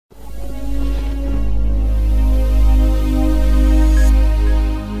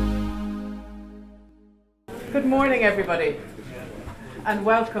morning, everybody, and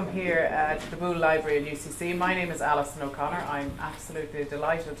welcome here to the Bull Library at UCC. My name is Alison O'Connor. I'm absolutely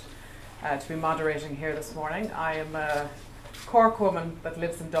delighted to be moderating here this morning. I am a Cork woman that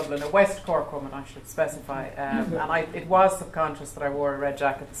lives in Dublin, a West Cork woman, I should specify, and it was subconscious that I wore a red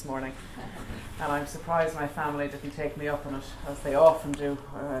jacket this morning, and I'm surprised my family didn't take me up on it, as they often do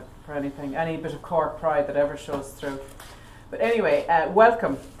for any bit of Cork pride that ever shows through. But anyway,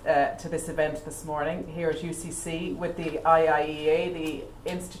 welcome to this event this morning here at UCC with the IIEA, the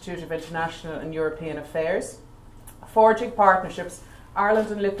Institute of International and European Affairs, forging partnerships,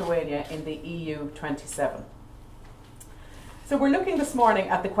 Ireland and Lithuania in the EU27. So we're looking this morning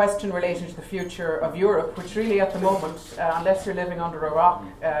at the question relating to the future of Europe, which really at the moment, unless you're living under a rock,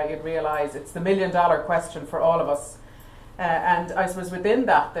 you'd realise it's the million-dollar question for all of us. And I suppose within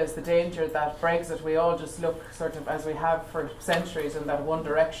that there's the danger that Brexit, we all just look sort of, as we have for centuries, in that one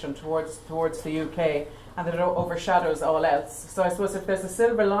direction towards the UK, and that it overshadows all else. So I suppose if there's a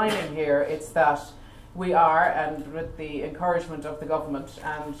silver lining here, it's that we are, and with the encouragement of the government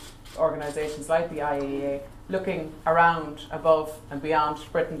and organisations like the IAEA, looking around, above and beyond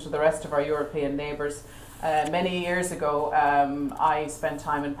Britain to the rest of our European neighbours. Many years ago, I spent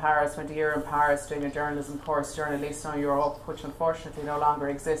time in Paris, went a year in Paris doing a journalism course, Journalist en Europe, which unfortunately no longer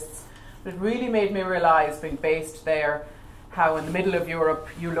exists. But it really made me realise, being based there, how in the middle of Europe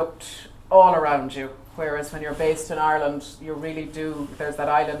you looked all around you. Whereas when you're based in Ireland, you really do, there's that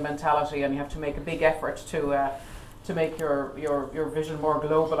island mentality, and you have to make a big effort to make your vision more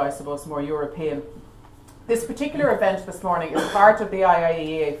global, I suppose, more European. This particular event this morning is part of the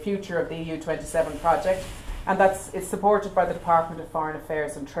IIEA Future of the EU27 project, and it's supported by the Department of Foreign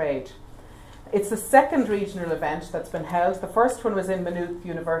Affairs and Trade. It's the second regional event that's been held. The first one was in Maynooth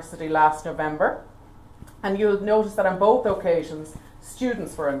University last November, and you'll notice that on both occasions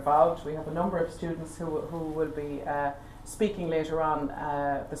students were involved. We have a number of students who will be speaking later on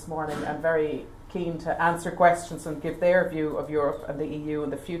this morning, and very keen to answer questions and give their view of Europe and the EU in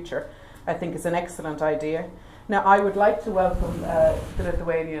the future. I think is an excellent idea. Now, I would like to welcome the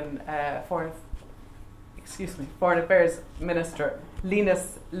Lithuanian Foreign Affairs Minister,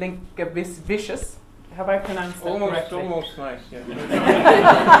 Linas Linkevičius. Have I pronounced that correctly? Almost nice, yeah.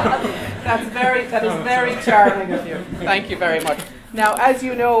 That is very charming of you. Thank you very much. Now, as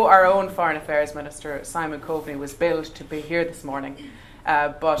you know, our own Foreign Affairs Minister, Simon Coveney, was billed to be here this morning.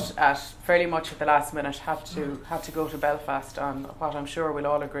 But fairly much at the last minute had to go to Belfast on what I'm sure we'll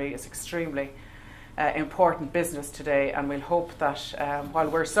all agree is extremely important business today, and we'll hope that while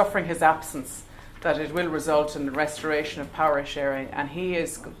we're suffering his absence, that it will result in the restoration of power sharing. And he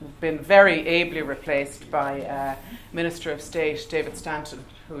has been very ably replaced by Minister of State David Stanton,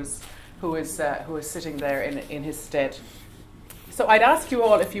 who is sitting there in his stead. So I'd ask you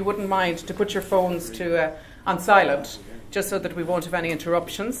all, if you wouldn't mind, to put your phones on silent, just so that we won't have any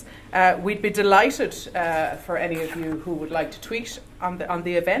interruptions. We'd be delighted for any of you who would like to tweet on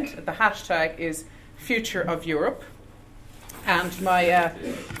the event. The hashtag is Future of Europe. And my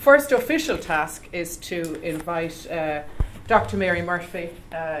first official task is to invite Dr. Mary Murphy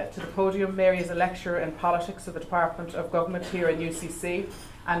to the podium. Mary is a lecturer in politics at the Department of Government here in UCC,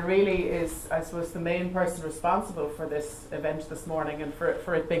 and really is, I suppose, the main person responsible for this event this morning and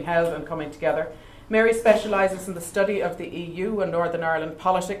for it being held and coming together. Mary specialises in the study of the EU and Northern Ireland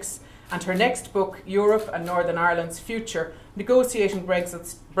politics, and her next book, Europe and Northern Ireland's Future, Negotiating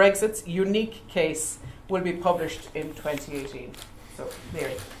Brexit's Unique Case, will be published in 2018. So,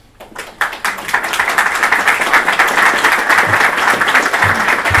 Mary.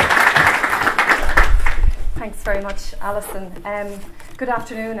 Thanks very much, Alison. Good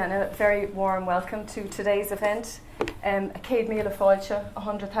afternoon and a very warm welcome to today's event. Céad míle fáilte,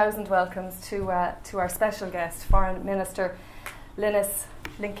 100,000 welcomes to our special guest, Foreign Minister Linas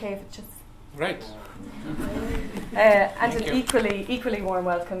Linkevičius. Right. And an equally warm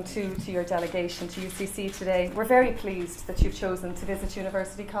welcome to your delegation to UCC today. We're very pleased that you've chosen to visit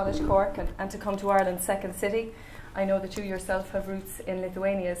University College Cork and to come to Ireland's second city. I know that you yourself have roots in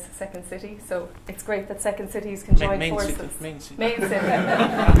Lithuania's second city, so it's great that second cities can join forces. Main city.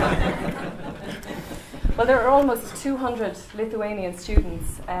 Well, there are almost 200 Lithuanian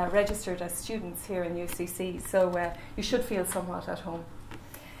students registered as students here in UCC, so you should feel somewhat at home.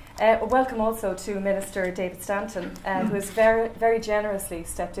 Welcome also to Minister David Stanton, who has very generously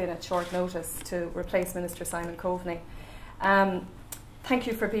stepped in at short notice to replace Minister Simon Coveney. Thank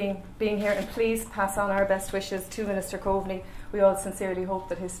you for being here, and please pass on our best wishes to Minister Coveney. We all sincerely hope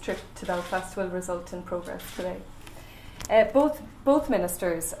that his trip to Belfast will result in progress today. Both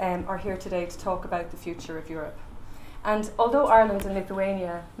ministers are here today to talk about the future of Europe. And although Ireland and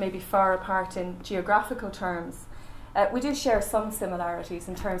Lithuania may be far apart in geographical terms, We do share some similarities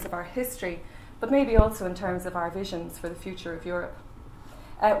in terms of our history, but maybe also in terms of our visions for the future of Europe.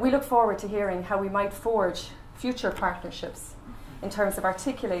 We look forward to hearing how we might forge future partnerships in terms of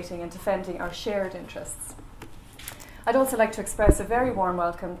articulating and defending our shared interests. I'd also like to express a very warm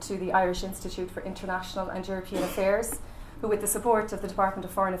welcome to the Irish Institute for International and European Affairs, who, with the support of the Department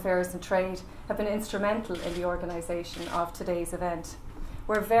of Foreign Affairs and Trade, have been instrumental in the organisation of today's event.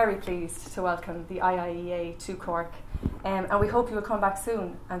 We're very pleased to welcome the IIEA to Cork, and we hope you will come back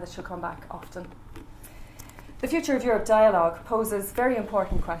soon and that you'll come back often. The Future of Europe dialogue poses very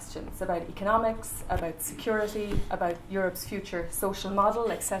important questions about economics, about security, about Europe's future social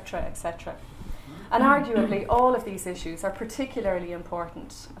model, etc., etc. And arguably, all of these issues are particularly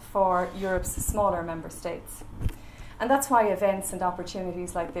important for Europe's smaller member states. And that's why events and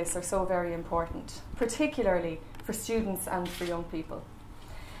opportunities like this are so very important, particularly for students and for young people.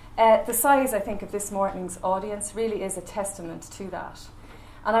 The size, I think, of this morning's audience really is a testament to that.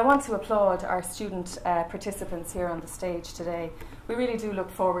 And I want to applaud our student participants here on the stage today. We really do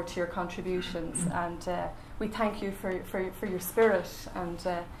look forward to your contributions, and we thank you for your spirit and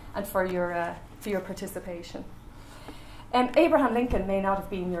for your participation. Abraham Lincoln may not have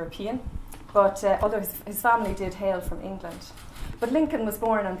been European, but although his family did hail from England. But Lincoln was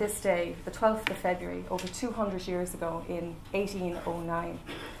born on this day, the 12th of February, over 200 years ago in 1809.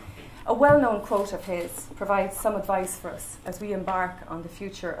 A well-known quote of his provides some advice for us as we embark on the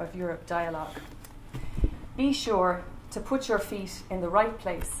Future of Europe dialogue. Be sure to put your feet in the right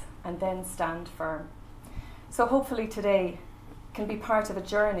place and then stand firm. So hopefully today can be part of a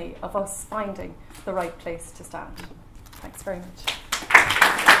journey of us finding the right place to stand. Thanks very much.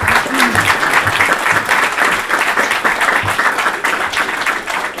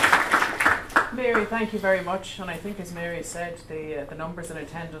 Mary, thank you very much. And I think, as Mary said, the numbers in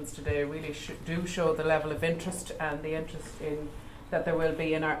attendance today really do show the level of interest and the interest in that there will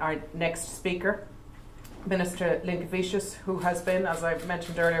be in our next speaker, Minister Linkevičius, who has been, as I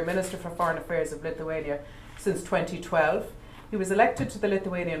mentioned earlier, Minister for Foreign Affairs of Lithuania since 2012. He was elected to the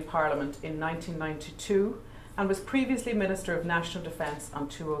Lithuanian Parliament in 1992 and was previously Minister of National Defence on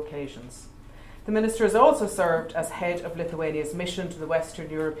 2 occasions. The Minister has also served as head of Lithuania's mission to the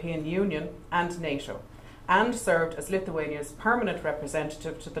Western European Union and NATO, and served as Lithuania's permanent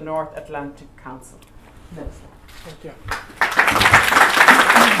representative to the North Atlantic Council. Minister. Thank you.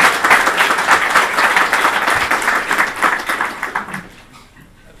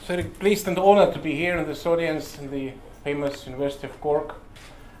 I'm very pleased and honoured to be here in this audience in the famous University of Cork.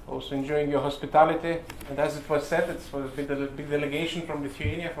 Also enjoying your hospitality, and as it was said, it's a big delegation from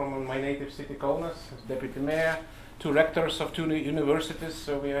Lithuania, from my native city Kaunas, as Deputy Mayor, 2 rectors of 2 universities,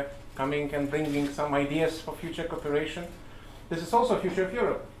 so we are coming and bringing some ideas for future cooperation. This is also Future of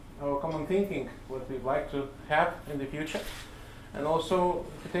Europe, our common thinking, what we'd like to have in the future, and also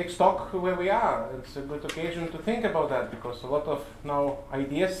to take stock where we are. It's a good occasion to think about that, because a lot of now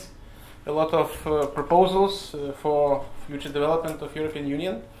ideas, a lot of proposals for future development of European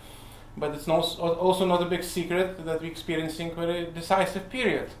Union. But it's also not a big secret that we're experiencing a very decisive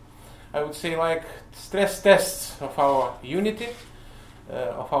period. I would say like stress tests of our unity,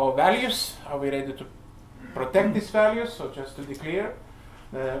 of our values. Are we ready to protect these values, or just to declare?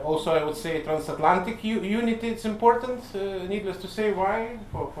 Also, I would say transatlantic unity, it's important. Needless to say why,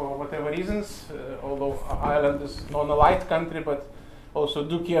 for whatever reasons. Although Ireland is not a light country, but also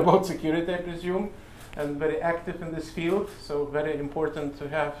do care about security, I presume, and very active in this field, so very important to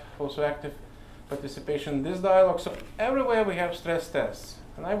have also active participation in this dialogue. So everywhere we have stress tests.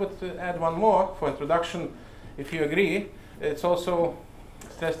 And I would add one more for introduction, if you agree. It's also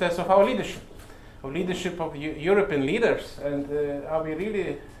stress tests of our leadership of European leaders, and are we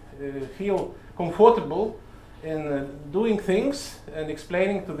really feel comfortable in doing things and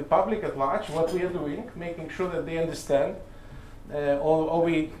explaining to the public at large what we are doing, making sure that they understand. Or are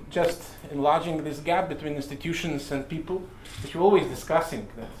we just enlarging this gap between institutions and people, which we're always discussing?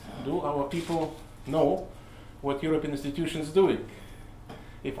 That do our people know what European institutions are doing?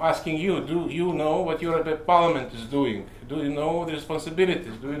 If asking you, do you know what European Parliament is doing? Do you know the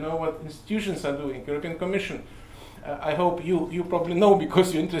responsibilities? Do you know what institutions are doing? European Commission? I hope you probably know,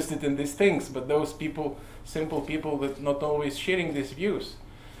 because you're interested in these things, but those people, simple people, that not always sharing these views.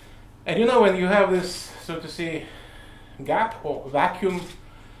 And you know, when you have this, so to say, gap or vacuum,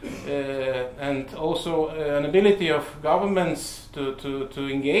 and also an ability of governments to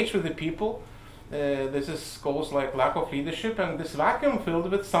engage with the people, this is cause like lack of leadership, and this vacuum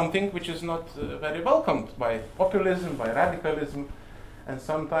filled with something which is not very welcomed by populism, by radicalism. And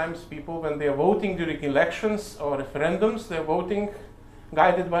sometimes people, when they are voting during elections or referendums, they're voting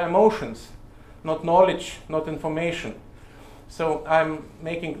guided by emotions. not knowledge, not information. So I'm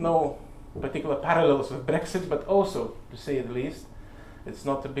making no particular parallels with Brexit, but also, to say the least, it's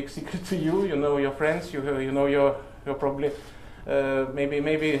not a big secret to you. You know your friends, you know your probably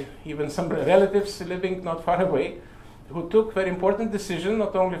maybe even some relatives living not far away, who took very important decision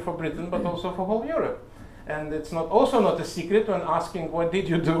not only for Britain but also for whole Europe. And it's also not a secret when asking what did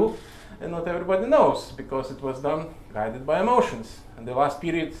you do, and not everybody knows, because it was done guided by emotions. And the last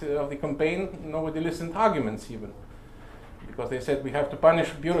period of the campaign, nobody listened to arguments even, because they said we have to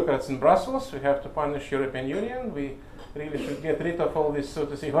punish bureaucrats in Brussels, we have to punish European Union, we really should get rid of all these, so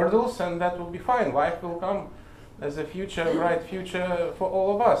to say, hurdles, and that will be fine. Life will come as a future, bright future for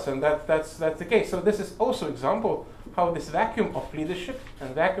all of us, and that's the case. So this is also example how this vacuum of leadership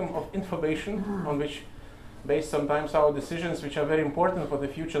and vacuum of information on which based sometimes our decisions, which are very important for the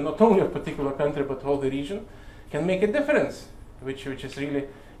future, not only of a particular country but whole the region, can make a difference, which is really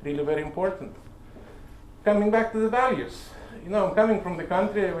very important. Coming back to the values, I'm coming from the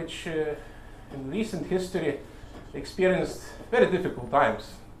country which in recent history experienced very difficult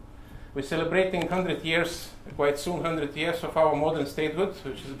times. We're celebrating 100 years, quite soon 100 years of our modern statehood,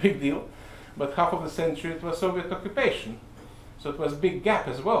 which is a big deal, but half of the century it was Soviet occupation. So it was a big gap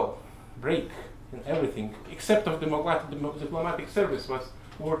as well, break in everything, except of diplomatic service was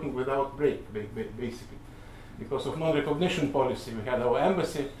working without break, basically. Because of non-recognition policy, we had our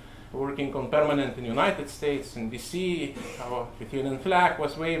embassy working on permanent in the United States, in DC, our Lithuanian flag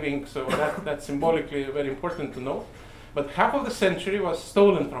was waving, so that's symbolically very important to know. But half of the century was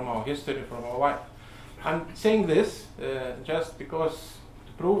stolen from our history, from our life. I'm saying this just because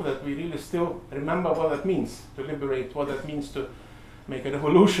to prove that we really still remember what that means to liberate, what that means to make a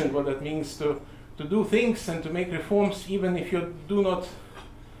revolution, what that means to do things and to make reforms, even if you do not,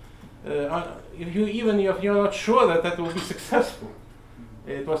 even if you're not sure that will be successful.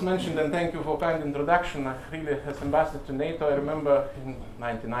 It was mentioned, and thank you for kind introduction. I really, as ambassador to NATO, I remember in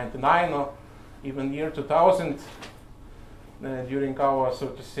 1999 or even year 2000, during our, so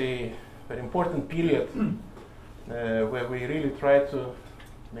to say, very important period, where we really tried to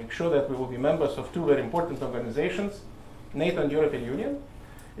make sure that we will be members of two very important organizations, NATO and European Union.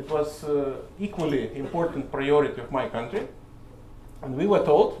 It was equally important priority of my country, and we were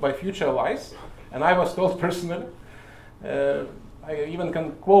told by future allies, and I was told personally, I even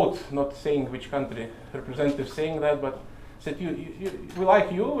can quote, not saying which country representative saying that, but said, we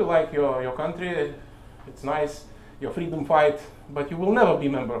like you, we like your country, it's nice, your freedom fight, but you will never be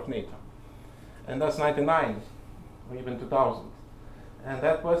member of NATO. And that's 99, or even 2000. And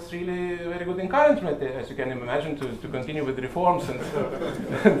that was really very good encouragement, as you can imagine, to continue with reforms and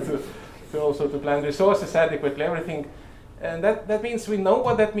to also to plan resources adequately, everything. And that means we know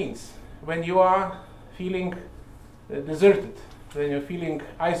what that means. When you are feeling deserted, when you're feeling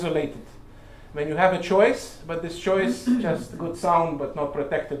isolated, when you have a choice, but this choice just good sound, but not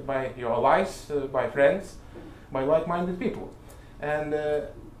protected by your allies, by friends, by like-minded people. And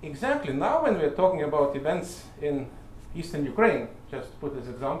exactly now when we're talking about events in Eastern Ukraine, just to put this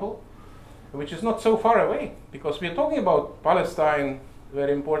example, which is not so far away, because we're talking about Palestine,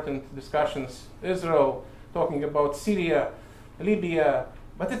 very important discussions, Israel, talking about Syria, Libya,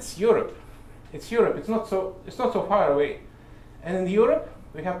 but it's Europe. It's Europe. It's not so far away. And in Europe,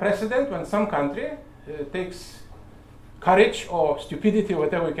 we have precedent when some country takes courage or stupidity,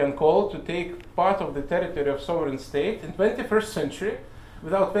 whatever we can call, to take part of the territory of sovereign state in 21st century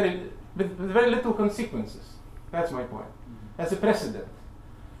with very little consequences. That's my point. As a precedent.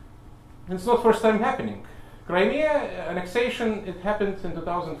 And it's not first time happening. Crimea annexation, it happened in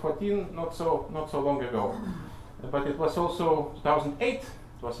 2014, not so long ago. But it was also 2008. It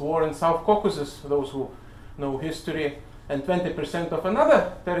was war in South Caucasus, for those who know history, and 20% of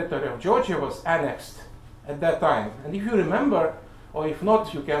another territory of Georgia was annexed at that time. And if you remember, or if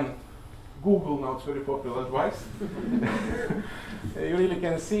not, you can Google, now it's very popular advice. You really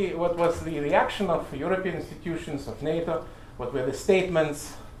can see what was the reaction of European institutions, of NATO, what were the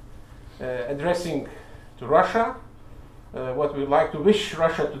statements addressing to Russia, what we would like to wish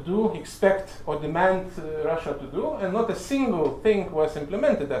Russia to do, expect or demand Russia to do, and not a single thing was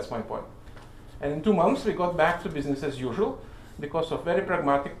implemented, that's my point. And in 2 months we got back to business as usual because of very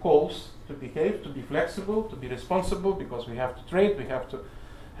pragmatic calls to behave, to be flexible, to be responsible, because we have to trade, we have to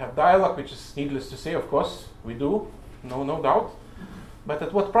have dialogue, which is needless to say, of course, we do, no doubt. But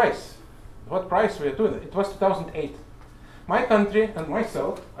at what price? What price we are doing it? It was 2008. My country and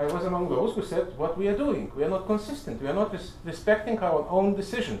myself, I was among those who said what we are doing. We are not consistent. We are not respecting our own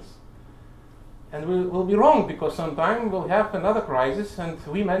decisions. And we will be wrong, because sometime we'll have another crisis. And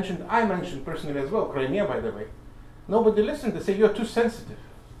I mentioned personally as well, Crimea, by the way. Nobody listened. They say, you're too sensitive.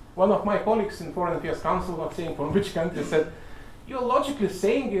 One of my colleagues in Foreign Affairs Council, not saying from which country, said, "You're logically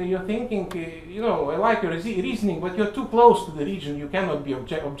saying, you're thinking, you know, I like your reasoning, but you're too close to the region, you cannot be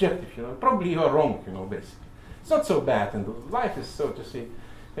objective, you know. Probably you're wrong, you know, basically. It's not so bad, and life is, so to say,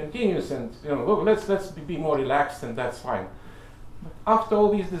 continuous, and, you know, look, let's be more relaxed, and that's fine." But after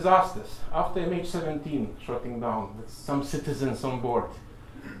all these disasters, after MH17 shutting down, with some citizens on board,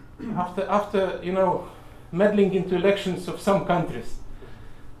 after you know, meddling into elections of some countries,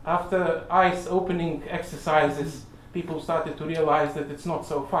 after ICE opening exercises, people started to realize that it's not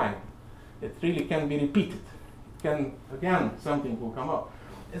so fine. It really can be repeated. It can, again, something will come up.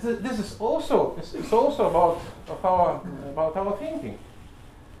 This is also, it's also about our thinking.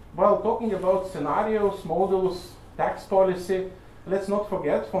 While talking about scenarios, models, tax policy, let's not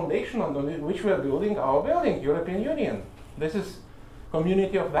forget foundation on which we are building our building, European Union. This is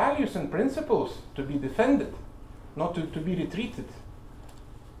community of values and principles to be defended, not to be retreated.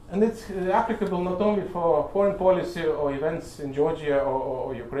 And it's applicable not only for foreign policy or events in Georgia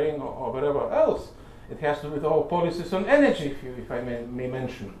or Ukraine or wherever else. It has to do with our policies on energy, if I may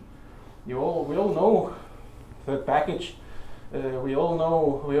mention. We all know the package. We all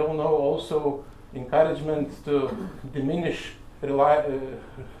know also encouragement to diminish,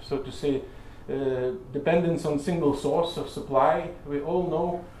 so to say, dependence on single source of supply. We all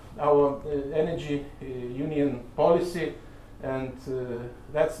know our energy union policy, and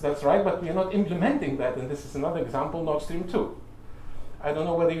that's right, but we are not implementing that, and this is another example, Nord Stream 2. I don't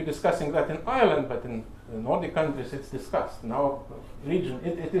know whether you're discussing that in Ireland, but in the Nordic countries it's discussed. In our region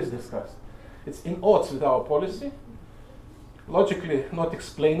it is discussed. It's in odds with our policy, logically not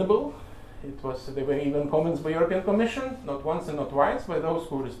explainable. There were even comments by European Commission, not once and not twice, by those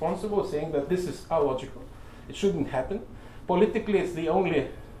who are responsible, saying that this is illogical. It shouldn't happen. Politically, it's the only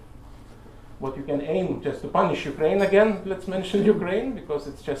what you can aim, just to punish Ukraine again. Let's mention Ukraine, because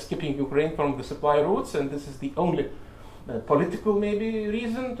it's just skipping Ukraine from the supply routes, and this is the only political maybe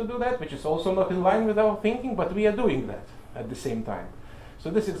reason to do that, which is also not in line with our thinking, but we are doing that at the same time. So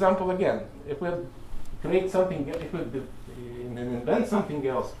this example again, if we create something, if we invent something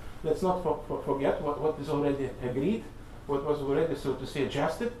else, let's not forget what is already agreed, what was already, so to say,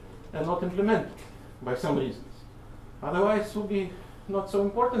 adjusted and not implemented by some reasons. Otherwise, it will be not so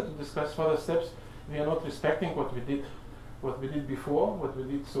important to discuss further steps. We are not respecting what we did before, what we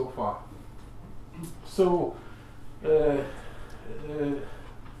did so far. So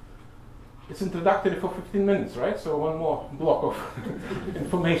it's introductory for 15 minutes, right? So one more block of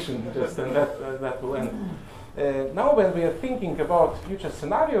information, just, and that will end. Now when we are thinking about future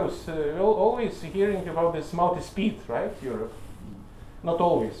scenarios, we're always hearing about this multi-speed, right, Europe? Not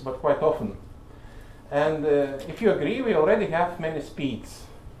always, but quite often. And if you agree, we already have many speeds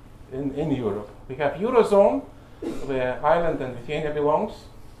in Europe. We have Eurozone, where Ireland and Lithuania belongs.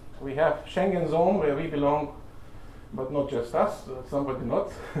 We have Schengen zone, where we belong, but not just us, somebody not.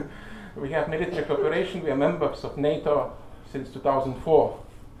 We have military cooperation, we are members of NATO since 2004.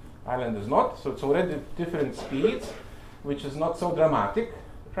 Ireland is not, so it's already different speeds, which is not so dramatic,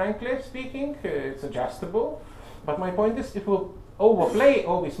 frankly speaking. It's adjustable. But my point is, if we'll overplay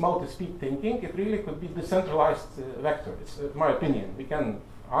all this multi-speed thinking, it really could be decentralized vector. It's my opinion. We can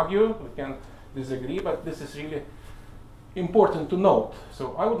argue, we can disagree, but this is really important to note.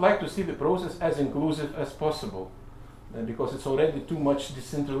 So I would like to see the process as inclusive as possible, because it's already too much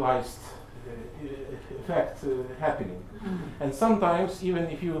decentralized effect happening. And sometimes, even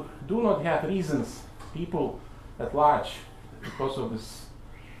if you do not have reasons, people at large, because of this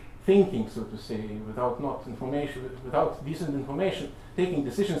thinking, so to say, without decent information, taking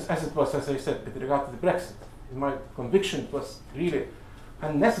decisions, as it was, as I said, with regard to the Brexit. In my conviction, it was really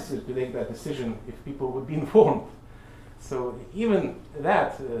unnecessary to take that decision if people would be informed. So even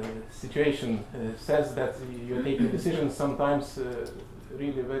that situation says that you're taking decisions sometimes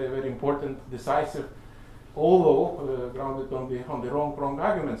really very, very important, decisive, although grounded on the wrong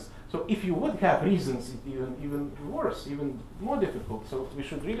arguments. So if you would have reasons, it's even worse, even more difficult. So we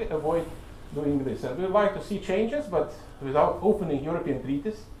should really avoid doing this. And we'd like to see changes, but without opening European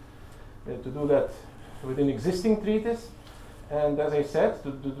treaties, to do that within existing treaties. And as I said,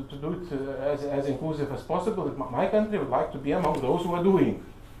 to do it as inclusive as possible. My country would like to be among those who are doing,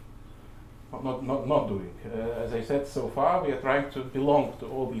 not doing. As I said, so far we are trying to belong to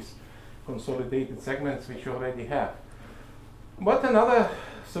all these consolidated segments which you already have. But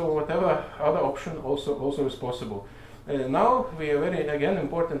whatever other option also is possible. Now we are again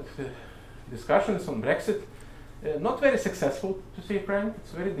important discussions on Brexit. Not very successful, to say frank.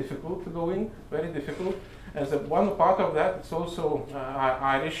 It's very difficult to go in, very difficult. As one part of that, it's also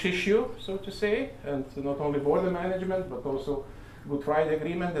Irish issue, so to say, and not only border management, but also Good Friday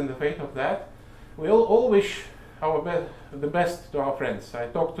Agreement and the fate of that. We all wish the best to our friends. I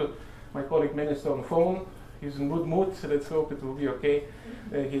talked to my colleague minister on the phone. He's in good mood, so let's hope it will be okay,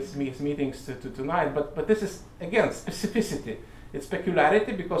 his meetings tonight. But this is, again, specificity. It's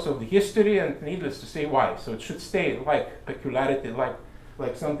peculiarity because of the history, and needless to say why. So it should stay like peculiarity, like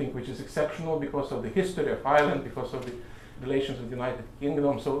something which is exceptional because of the history of Ireland, because of the relations with the United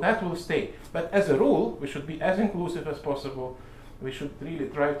Kingdom. So that will stay. But as a rule, we should be as inclusive as possible. We should really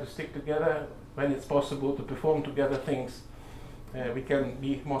try to stick together when it's possible, to perform together things. We can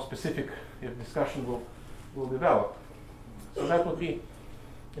be more specific if discussion will develop. So that would be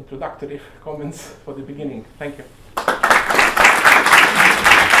introductory comments for the beginning. Thank you.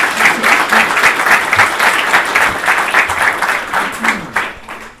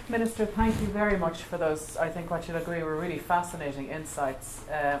 Minister, thank you very much for those, I think what you'll agree were really fascinating insights.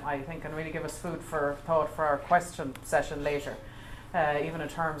 I think can really give us food for thought for our question session later. Even in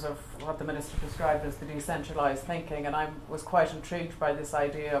terms of what the Minister described as the decentralised thinking, and I was quite intrigued by this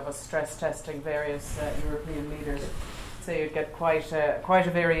idea of us stress testing various European leaders, so you'd get quite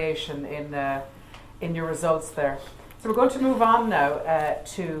a variation in your results there. So we're going to move on now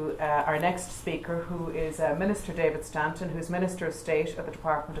to our next speaker, who is Minister David Stanton, who's Minister of State at the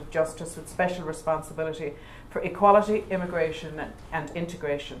Department of Justice with special responsibility for equality, immigration and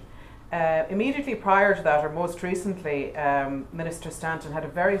integration. Immediately prior to that, or most recently, Minister Stanton had a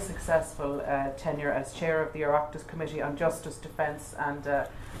very successful tenure as chair of the Oireachtas Committee on Justice, Defence and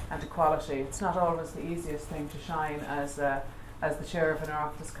Equality. It's not always the easiest thing to shine as the chair of an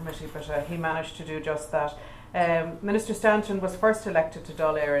Oireachtas Committee, but he managed to do just that. Minister Stanton was first elected to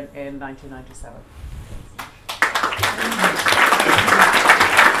Dáil Éireann in 1997.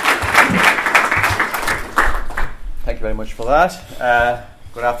 Thank you very much for that.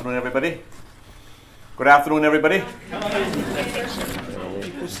 Good afternoon, everybody. Good afternoon, everybody.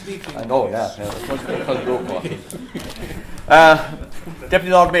 I know, yeah.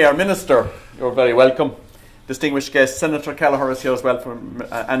 Deputy Lord Mayor, Minister, you're very welcome. Distinguished guest, Senator Kelleher is here as well,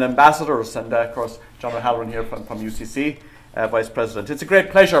 and ambassadors, and of course John O'Halloran here from UCC, Vice President. It's a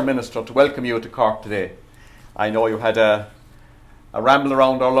great pleasure, Minister, to welcome you to Cork today. I know you had a ramble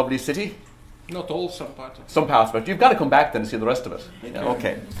around our lovely city. Not all, some parts. Some parts, but you've got to come back then and see the rest of it.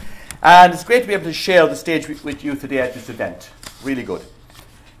 Okay. And it's great to be able to share the stage with you today at this event. Really good.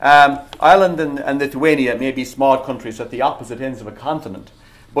 Ireland and Lithuania may be small countries at the opposite ends of a continent,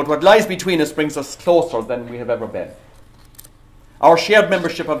 but what lies between us brings us closer than we have ever been. Our shared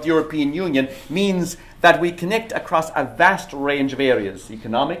membership of the European Union means that we connect across a vast range of areas,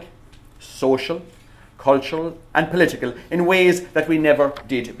 economic, social, cultural and political, in ways that we never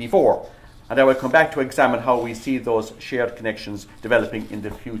did before. And I will come back to examine how we see those shared connections developing in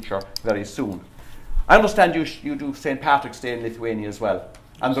the future very soon. I understand you do St. Patrick's Day in Lithuania as well,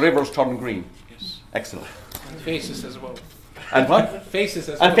 and the rivers turn green. Yes. Excellent. And faces as well. And what? Faces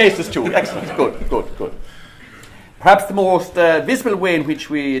as well. And faces too. Excellent. Good. Perhaps the most visible way in which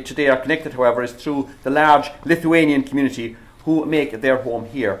we today are connected, however, is through the large Lithuanian community who make their home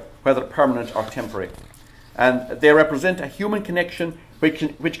here, whether permanent or temporary. And they represent a human connection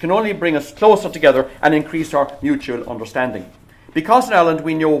which can only bring us closer together and increase our mutual understanding. Because in Ireland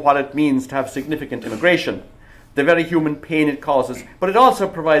we know what it means to have significant immigration, the very human pain it causes, but it also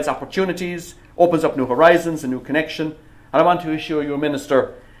provides opportunities, opens up new horizons, a new connection. And I want to assure you,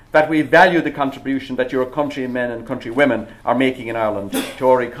 Minister, that we value the contribution that your countrymen and countrywomen are making in Ireland to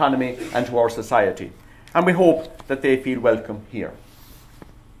our economy and to our society. And we hope that they feel welcome here.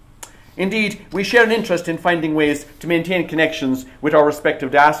 Indeed, we share an interest in finding ways to maintain connections with our respective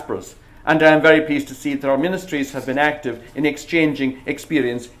diasporas, and I am very pleased to see that our ministries have been active in exchanging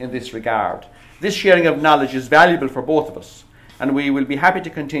experience in this regard. This sharing of knowledge is valuable for both of us, and we will be happy to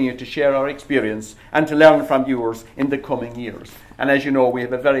continue to share our experience and to learn from yours in the coming years. And as you know, we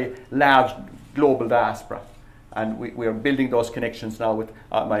have a very large global diaspora, and we are building those connections now with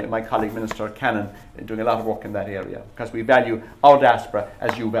my colleague Minister Cannon, doing a lot of work in that area, because we value our diaspora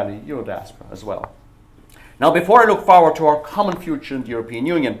as you value your diaspora as well. Now, before I look forward to our common future in the European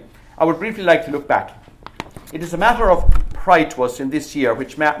Union, I would briefly like to look back. It is a matter of pride to us in this year,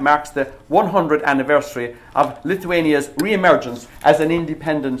 which marks the 100th anniversary of Lithuania's re-emergence as an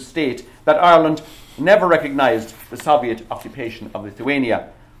independent state, that Ireland never recognised the Soviet occupation of Lithuania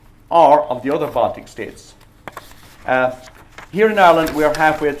or of the other Baltic states. Here in Ireland, we are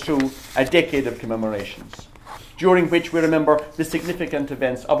halfway through a decade of commemorations, during which we remember the significant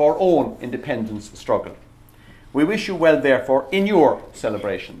events of our own independence struggle. We wish you well, therefore, in your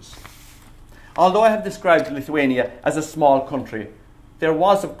celebrations. Although I have described Lithuania as a small country, there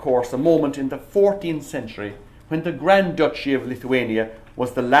was, of course, a moment in the 14th century when the Grand Duchy of Lithuania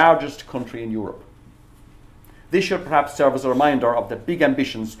was the largest country in Europe. This should perhaps serve as a reminder of the big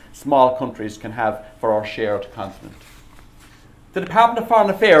ambitions small countries can have for our shared continent. The Department of Foreign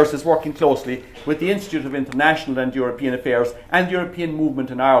Affairs is working closely with the Institute of International and European Affairs and the European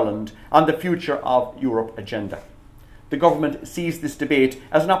Movement in Ireland on the Future of Europe agenda. The government sees this debate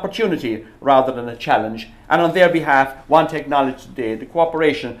as an opportunity rather than a challenge, and on their behalf want to acknowledge today the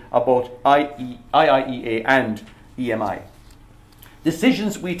cooperation of both IIEA and EMI.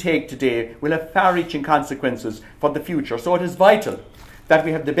 Decisions we take today will have far-reaching consequences for the future, so it is vital that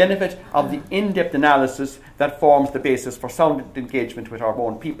we have the benefit of the in-depth analysis that forms the basis for sound engagement with our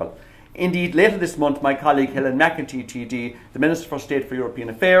own people. Indeed, later this month, my colleague Helen McEntee, TD, the Minister for State for European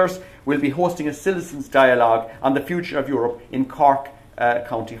Affairs, will be hosting a citizens' dialogue on the future of Europe in Cork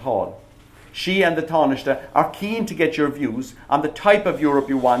County Hall. She and the Taoiseach are keen to get your views on the type of Europe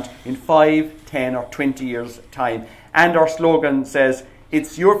you want in 5, 10 or 20 years' time. And our slogan says,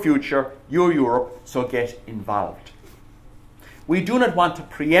 "It's your future, your Europe, so get involved." We do not want to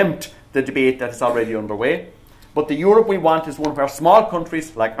preempt the debate that is already underway, but the Europe we want is one where small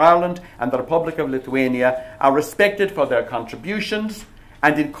countries like Ireland and the Republic of Lithuania are respected for their contributions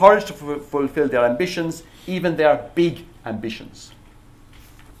and encouraged to fulfil their ambitions, even their big ambitions.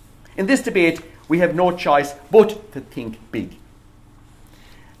 In this debate, we have no choice but to think big.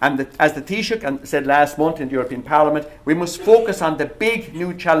 And as the Taoiseach said last month in the European Parliament, we must focus on the big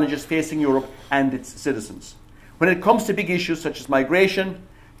new challenges facing Europe and its citizens. When it comes to big issues such as migration,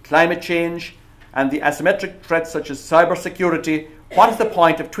 climate change, and the asymmetric threats such as cybersecurity, what is the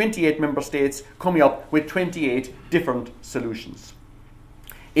point of 28 member states coming up with 28 different solutions?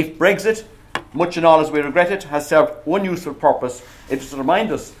 If Brexit, much and all as we regret it, has served one useful purpose, it is to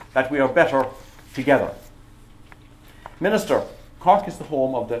remind us that we are better together. Minister, Cork is the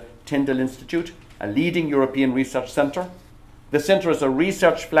home of the Tyndall Institute, a leading European research centre. The centre is a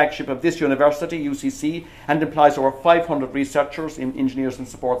research flagship of this university, UCC, and employs over 500 researchers, engineers and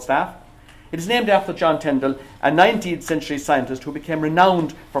support staff. It is named after John Tyndall, a 19th century scientist who became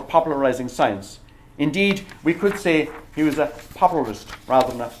renowned for popularising science. Indeed, we could say he was a popularist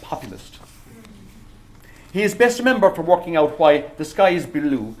rather than a populist. He is best remembered for working out why the sky is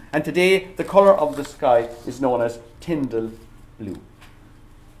blue, and today the colour of the sky is known as Tyndall blue.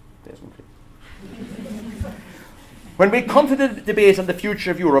 There's one. When we come to the debate on the future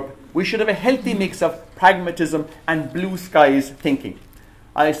of Europe, we should have a healthy mix of pragmatism and blue skies thinking.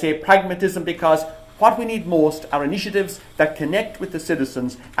 I say pragmatism because what we need most are initiatives that connect with the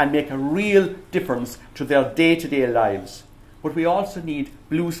citizens and make a real difference to their day-to-day lives. But we also need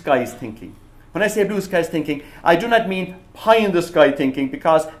blue skies thinking. When I say blue skies thinking, I do not mean pie-in-the-sky thinking,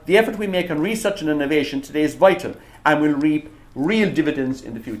 because the effort we make on research and innovation today is vital and will reap real dividends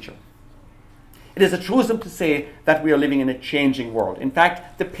in the future. It is a truism to say that we are living in a changing world. In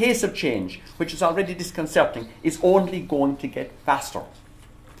fact, the pace of change, which is already disconcerting, is only going to get faster.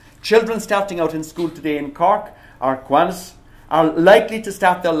 Children starting out in school today in Cork or Guanas are likely to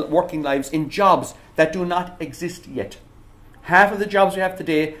start their working lives in jobs that do not exist yet. Half of the jobs we have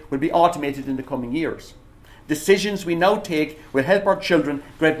today will be automated in the coming years. Decisions we now take will help our children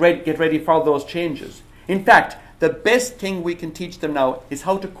get ready for those changes. In fact, the best thing we can teach them now is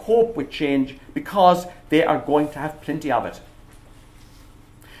how to cope with change, because they are going to have plenty of it.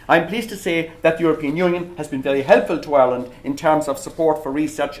 I am pleased to say that the European Union has been very helpful to Ireland in terms of support for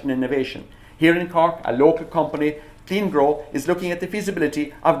research and innovation. Here in Cork, a local company, CleanGrow, is looking at the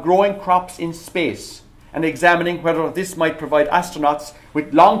feasibility of growing crops in space and examining whether this might provide astronauts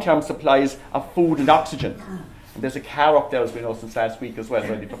with long-term supplies of food and oxygen. And there's a car up there, as we know, since last week as well,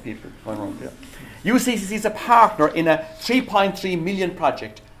 ready for people going around here. UCC is a partner in a 3.3 million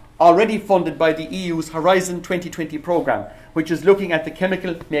project already funded by the EU's Horizon 2020 programme, which is looking at the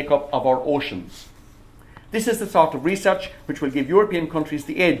chemical makeup of our oceans. This is the sort of research which will give European countries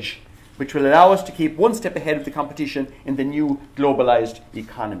the edge, which will allow us to keep one step ahead of the competition in the new globalised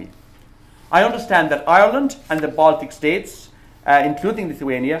economy. I understand that Ireland and the Baltic states, including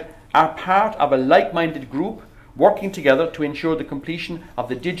Lithuania, are part of a like-minded group working together to ensure the completion of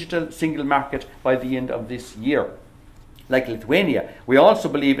the digital single market by the end of this year. Like Lithuania, we also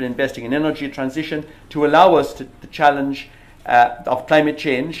believe in investing in energy transition to allow us to the challenge of climate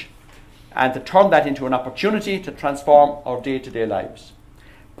change and to turn that into an opportunity to transform our day-to-day lives.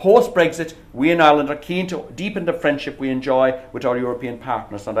 Post-Brexit, we in Ireland are keen to deepen the friendship we enjoy with our European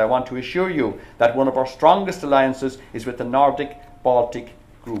partners, and I want to assure you that one of our strongest alliances is with the Nordic-Baltic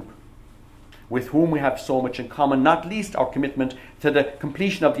group, with whom we have so much in common, not least our commitment to the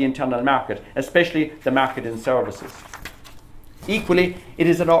completion of the internal market, especially the market in services. Equally, it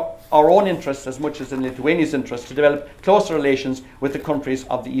is in our own interest, as much as in Lithuania's interest, to develop closer relations with the countries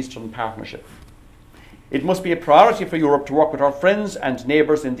of the Eastern Partnership. It must be a priority for Europe to work with our friends and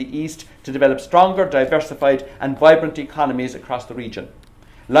neighbours in the East to develop stronger, diversified and vibrant economies across the region.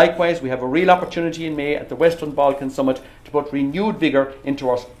 Likewise, we have a real opportunity in May at the Western Balkan Summit to put renewed vigour into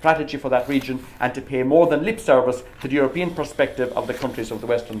our strategy for that region and to pay more than lip service to the European perspective of the countries of the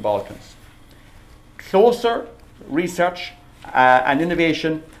Western Balkans. Closer research and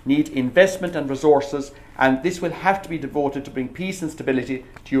innovation need investment and resources, and this will have to be devoted to bring peace and stability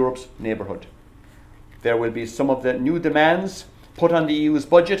to Europe's neighbourhood. There will be some of the new demands put on the EU's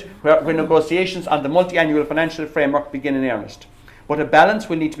budget when negotiations on the multi-annual financial framework begin in earnest. But a balance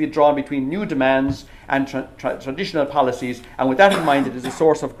will need to be drawn between new demands and traditional policies, and with that in mind, it is a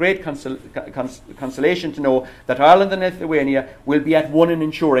source of great consolation to know that Ireland and Lithuania will be at one in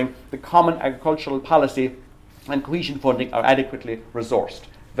ensuring the common agricultural policy and cohesion funding are adequately resourced.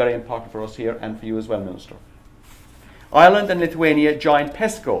 Very important for us here and for you as well, Minister. Ireland and Lithuania joined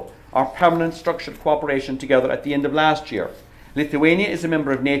PESCO, our permanent structured cooperation, together at the end of last year. Lithuania is a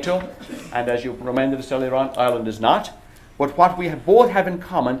member of NATO, and as you reminded us earlier on, Ireland is not. But what we both have in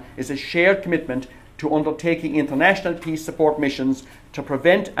common is a shared commitment to undertaking international peace support missions to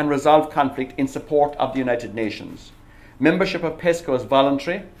prevent and resolve conflict in support of the United Nations. Membership of PESCO is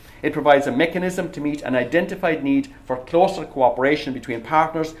voluntary. It provides a mechanism to meet an identified need for closer cooperation between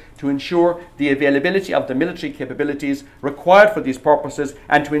partners to ensure the availability of the military capabilities required for these purposes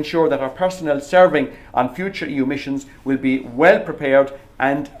and to ensure that our personnel serving on future EU missions will be well prepared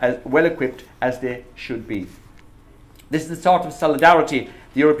and as well equipped as they should be. This is the sort of solidarity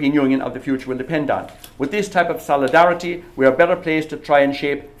the European Union of the future will depend on. With this type of solidarity, we are better placed to try and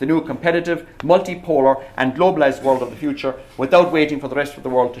shape the new competitive, multipolar and globalised world of the future without waiting for the rest of the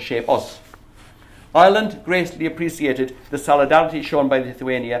world to shape us. Ireland greatly appreciated the solidarity shown by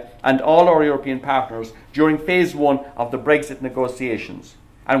Lithuania and all our European partners during phase 1 of the Brexit negotiations,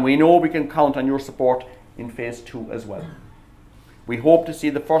 and we know we can count on your support in phase 2 as well. We hope to see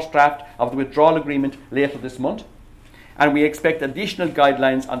the first draft of the withdrawal agreement later this month, and we expect additional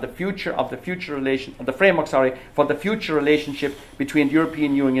guidelines on the framework for the future relationship between the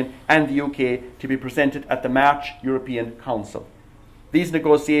European Union and the UK to be presented at the March European Council. These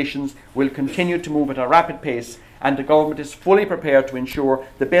negotiations will continue to move at a rapid pace, and the government is fully prepared to ensure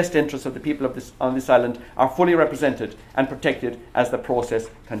the best interests of the people on this island are fully represented and protected as the process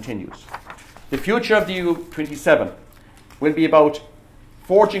continues. The future of the EU27 will be about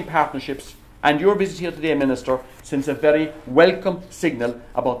forging partnerships, and your visit here today, Minister, sends a very welcome signal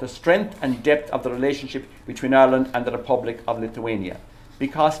about the strength and depth of the relationship between Ireland and the Republic of Lithuania.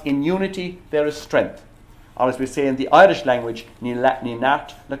 Because in unity there is strength, or as we say in the Irish language, ni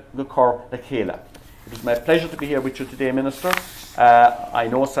nat le cor le chéile. It is my pleasure to be here with you today, Minister. I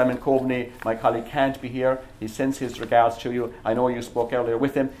know Simon Coveney, my colleague, can't be here. He sends his regards to you. I know you spoke earlier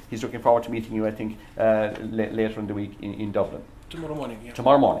with him. He's looking forward to meeting you, I think, later in the week in Dublin. Tomorrow morning. Yeah.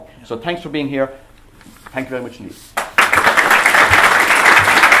 Tomorrow morning. Yeah. So thanks for being here. Thank you very much indeed.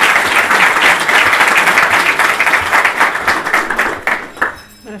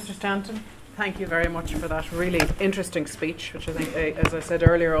 Minister Stanton, thank you very much for that really interesting speech, which I think, as I said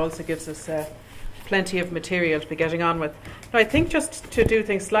earlier, also gives us plenty of material to be getting on with. Now, I think just to do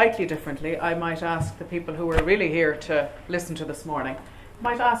things slightly differently, I might ask the people who are really here to listen to this morning, I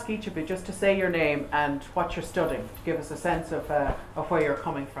might ask each of you just to say your name and what you're studying, to give us a sense of where you're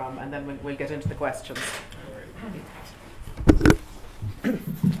coming from, and then we'll get into the questions.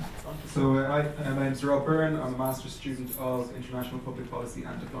 So my name is Rob Byrne. I'm a master's student of International Public Policy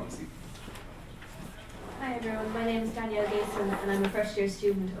and Diplomacy. Hi everyone, my name is Danielle Gason and I'm a first year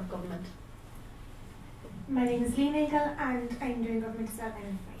student of government. My name is Lee Nagle and I'm doing government development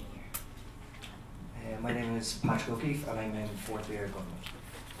in final year. My name is Patrick O'Keefe and I'm in fourth year government.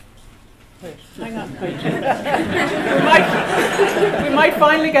 Wait, hang on. we might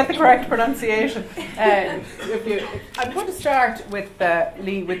finally get the correct pronunciation. I'm going to start with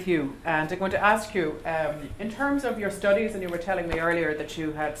Lee, with you, and I'm going to ask you, in terms of your studies, and you were telling me earlier that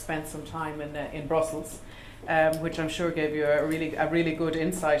you had spent some time in Brussels, which I'm sure gave you a really good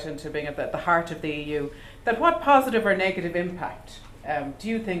insight into being at the heart of the EU. That what positive or negative impact do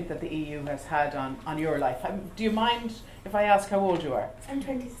you think that the EU has had on your life? Do you mind if I ask how old you are? I'm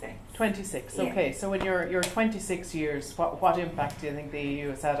 26. 26, yeah. Okay. So in your 26 years, what impact do you think the EU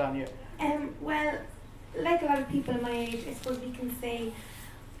has had on you? Well, like a lot of people my age, I suppose we can say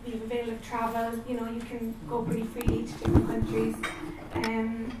we have a bit of travel, you can go pretty freely to different countries.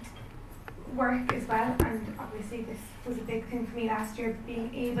 Work as well, and obviously this was a big thing for me last year,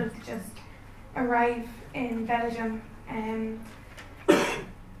 being able to just arrive in Belgium And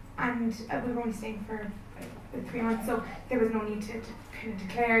we were only staying for 3 months, so there was no need to kind of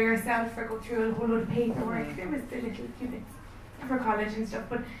declare yourself or go through a whole load of paperwork. There was the little few bits for college and stuff,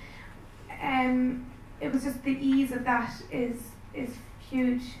 but it was just the ease of that is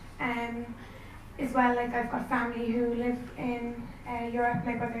huge. As well, like I've got family who live in Europe,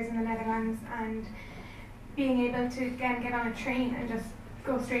 my brother's in the Netherlands, and being able to again get on a train and just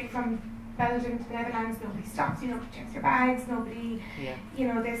go straight from Belgium to the Netherlands, nobody stops you, nobody checks your bags, nobody, you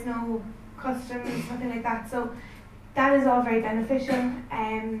know, there's no customs, nothing like that. So that is all very beneficial.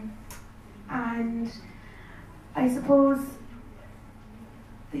 And I suppose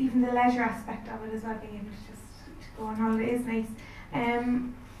even the leisure aspect of it as well, being able to just go on holiday is nice.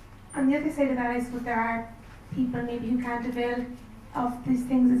 On the other side of that, I suppose there are people maybe who can't avail of these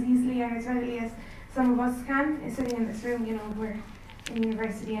things as easily or as readily as some of us can. Sitting in this room, you know, we're in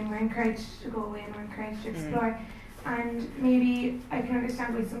university and we're encouraged to go away and we're encouraged to explore. And maybe I can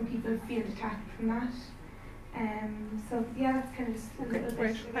understand why some people feel detached from that. So yeah, that's kind of just a little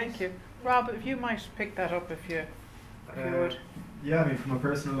Great, bit. thank you. Rob, if you might pick that up if you would. Yeah, I mean, from a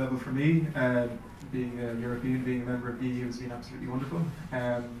personal level for me, being a European, being a member of the EU has been absolutely wonderful.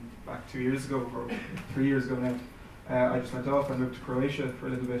 Back 2 years ago, or 3 years ago now, I just went off and moved to Croatia for a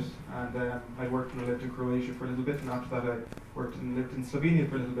little bit, and I worked and lived in Croatia for a little bit, and after that I worked and lived in Slovenia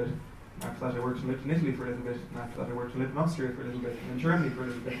for a little bit. After that I worked and lived in Italy for a little bit, and after that I worked and lived in Austria for a little bit, and then Germany for a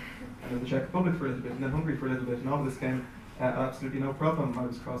little bit, and then the Czech Republic for a little bit, and then Hungary for a little bit, and all of this came absolutely no problem. I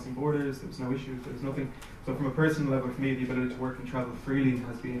was crossing borders, there was no issues, there was nothing. So from a personal level for me, the ability to work and travel freely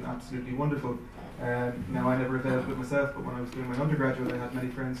has been absolutely wonderful. Now I never availed of it myself, but when I was doing my undergraduate I had many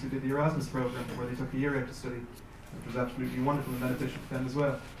friends who did the Erasmus program where they took a year out to study, which was absolutely wonderful and beneficial to them as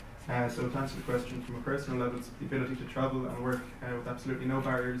well. So to answer the question, from a personal level, it's the ability to travel and work with absolutely no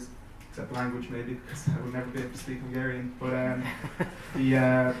barriers, except language maybe, because I would never be able to speak Hungarian. But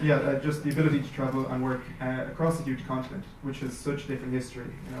just the ability to travel and work across a huge continent, which has such different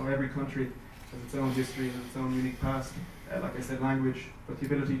history. You know, every country has its own history and its own unique past. Like I said, language, but the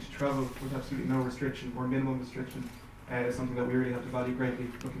ability to travel with absolutely no restriction or minimum restriction is something that we really have to value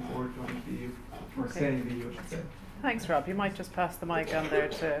greatly. Looking forward to joining the EU, or staying in the EU, I should say. Thanks, Rob. You might just pass the mic on there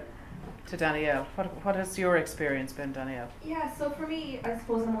to Danielle. What has your experience been, Danielle? Yeah, so for me, I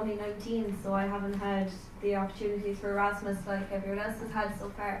suppose I'm only 19, so I haven't had the opportunities for Erasmus like everyone else has had so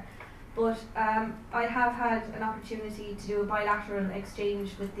far. But I have had an opportunity to do a bilateral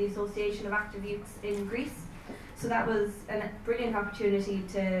exchange with the Association of Active Youths in Greece. So that was a brilliant opportunity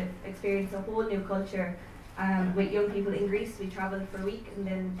to experience a whole new culture with young people in Greece. We travelled for a week and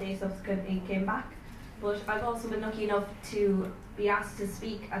then they subsequently came back. But I've also been lucky enough to be asked to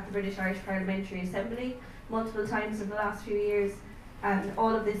speak at the British Irish Parliamentary Assembly multiple times in the last few years, and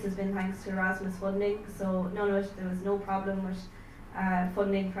all of this has been thanks to Erasmus funding. So none of it, there was no problem with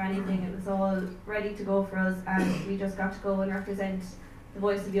funding for anything. It was all ready to go for us, and we just got to go and represent the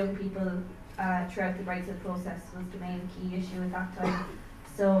voice of young people throughout the Brexit process was the main key issue at that time.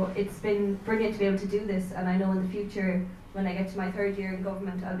 So it's been brilliant to be able to do this, and I know in the future, when I get to my third year in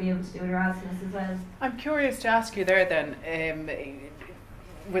government, I'll be able to do Erasmus as well. I'm curious to ask you there then,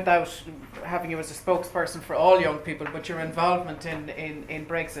 without having you as a spokesperson for all young people, but your involvement in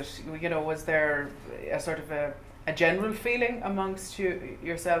Brexit, you know, was there a sort of a general feeling amongst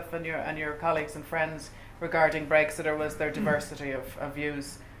yourself and your colleagues and friends regarding Brexit, or was there diversity of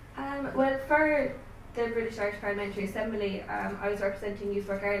views? Well, for the British Irish Parliamentary Assembly, I was representing Youth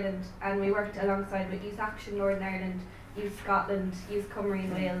Work Ireland, and we worked alongside with Youth Action Northern Ireland, Youth Scotland, Youth Cymru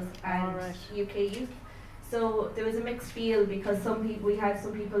in Wales, and UK Youth. So there was a mixed feel, because we had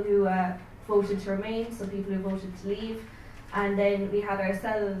some people who voted to remain, some people who voted to leave, and then we had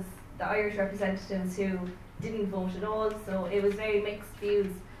ourselves, the Irish representatives, who didn't vote at all. So it was very mixed views.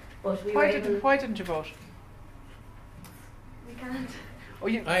 But why didn't you vote? We can't.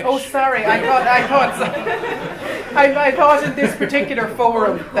 Sorry. I thought in this particular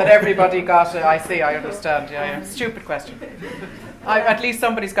forum that everybody got it. I see. I understand. Yeah. Stupid question. At least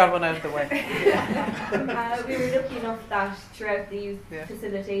somebody's got one out of the way. We were lucky enough that throughout the youth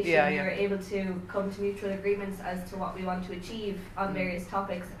facilitation, we were able to come to mutual agreements as to what we want to achieve on various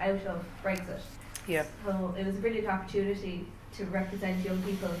topics out of Brexit. Yeah. So it was a brilliant opportunity to represent young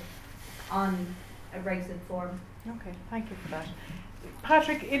people on a Brexit forum. Okay, thank you for that.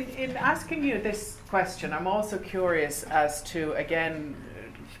 Patrick, in asking you this question, I'm also curious as to, again,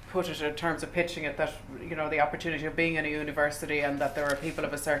 put it in terms of pitching it, that, you know, the opportunity of being in a university and that there are people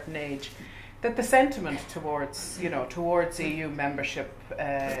of a certain age, that the sentiment towards EU membership,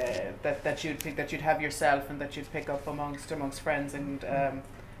 that you'd think that you'd have yourself and that you'd pick up amongst friends and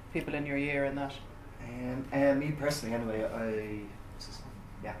people in your year and that. Me personally, anyway, I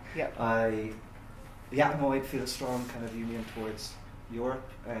feel a strong kind of union towards Europe,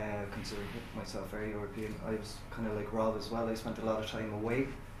 considering myself very European. I was kind of like Rob as well. I spent a lot of time away,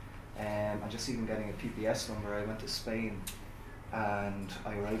 and just even getting a PPS number. I went to Spain, and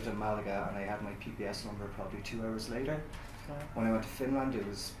I arrived in Malaga, and I had my PPS number probably 2 hours later. When I went to Finland, it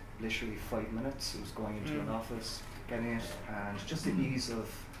was literally 5 minutes. It was going into an office, getting it, and just the ease of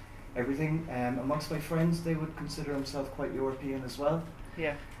everything. Amongst my friends, they would consider themselves quite European as well.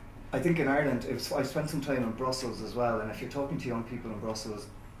 Yeah. I think in Ireland, I spent some time in Brussels as well, and if you're talking to young people in Brussels,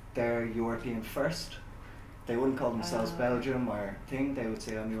 they're European first. They wouldn't call themselves Belgium or thing. They would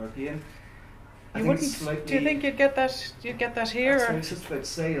say, "I'm European." You wouldn't. Do you think you'd get that? You'd get that here? That's what I was just about to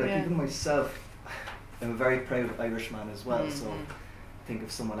say. Like even myself, I'm a very proud Irishman as well. So I think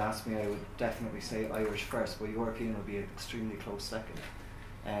if someone asked me, I would definitely say Irish first, but European would be an extremely close second.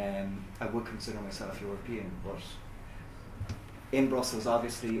 I would consider myself European, but in Brussels,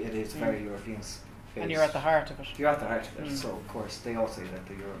 obviously, it is very European based. And you're at the heart of it. You're at the heart of it, so of course they all say that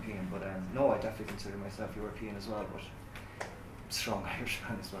they're European, but no, I definitely consider myself European as well, but strong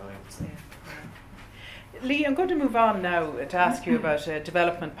Irishman as well, I would say. Lee, I'm going to move on now to ask you about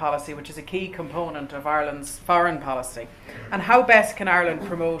development policy, which is a key component of Ireland's foreign policy, and how best can Ireland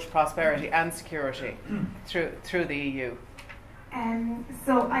promote prosperity and security through the EU?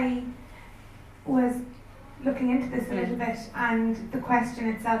 So I was looking into this a little bit, and the question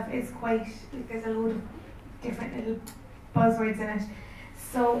itself is quite, like, there's a load of different little buzzwords in it.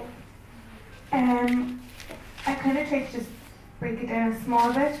 So I kind of tried to just break it down a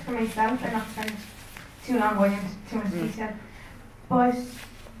small bit for myself and not spend too long going into too much detail. But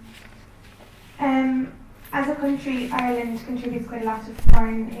as a country, Ireland contributes quite a lot to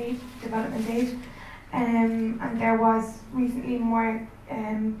foreign aid, development aid, and there was recently more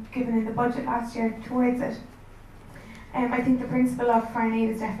given in the budget last year towards it. I think the principle of foreign aid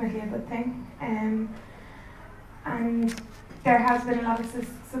is definitely a good thing, and there has been a lot of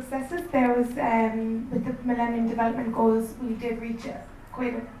successes. There was, with the Millennium Development Goals, we did reach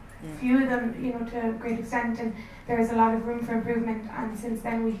quite a few of them, to a great extent, and there is a lot of room for improvement, and since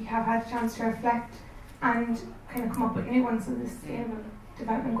then we have had a chance to reflect and kind of come up with new ones, so the Sustainable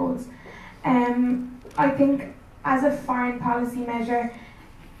Development Goals. I think as a foreign policy measure,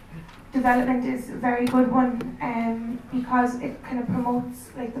 development is a very good one, because it kind of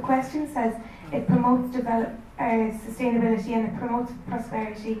promotes, like the question says, it promotes sustainability and it promotes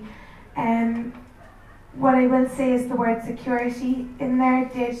prosperity. What I will say is the word security in there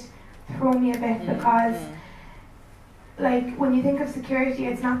did throw me a bit, because like when you think of security,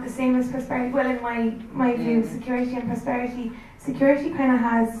 it's not the same as prosperity. Well, in my view, security and prosperity, security kind of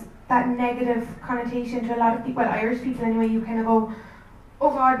has that negative connotation to a lot of people, Irish people anyway. You kind of go,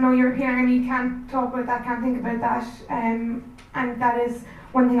 oh God, no, European Army, can't talk about that, can't think about that. And that is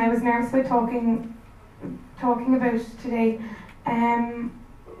one thing I was nervous about talking about today.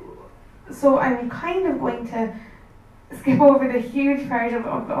 So I'm kind of going to skip over the huge part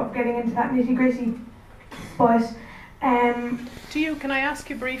of getting into that nitty-gritty. But can I ask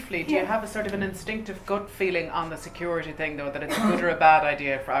you briefly, do you have a sort of an instinctive gut feeling on the security thing, though, that it's a good or a bad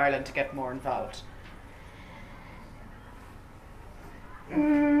idea for Ireland to get more involved?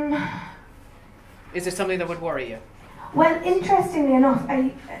 Is it something that would worry you? Well, interestingly enough,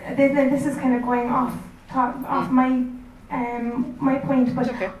 this is kind of going off my point, but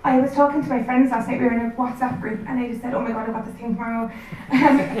okay. I was talking to my friends last night. We were in a WhatsApp group, and I just said, "Oh my God, I got this thing tomorrow,"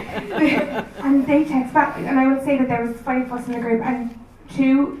 and they text back, and I would say that there was 5 of us in the group, and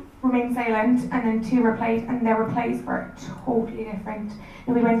 2 remained silent, and then 2 replied, and their replies were totally different.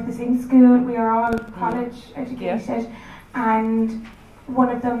 And we went to the same school. We are all college educated, and one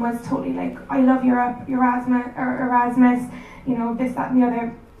of them was totally like, "I love Europe, Erasmus, this, that, and the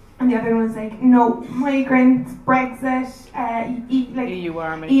other." And the other one was like, "No, migrants, Brexit, EU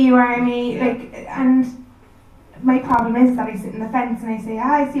Army, and my problem is that I sit in the fence and I say,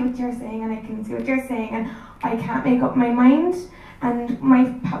 I see what you're saying, and I can see what you're saying, and I can't make up my mind." And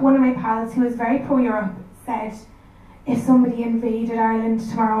one of my pals, who is very pro-Europe, said, if somebody invaded Ireland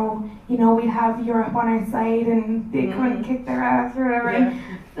tomorrow, we'd have Europe on our side, and they couldn't kick their ass or whatever. Yeah.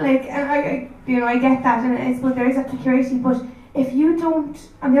 And I get that, and I suppose there is that security, but if you don't,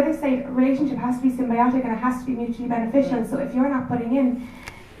 on the other side, a relationship has to be symbiotic and it has to be mutually beneficial. So if you're not putting in,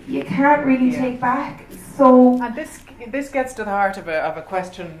 you can't really take back. So, and this gets to the heart of a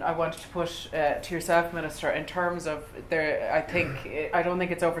question I wanted to push to yourself, Minister, in terms of I don't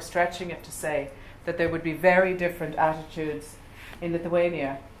think it's overstretching it to say that there would be very different attitudes in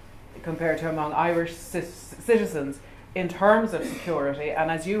Lithuania compared to among Irish citizens in terms of security,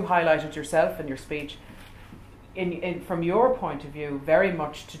 and as you highlighted yourself in your speech, from your point of view, very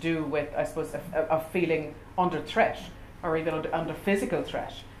much to do with, I suppose, of feeling under threat, or even under physical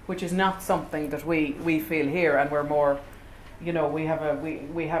threat, which is not something that we feel here, and we're more, you know, we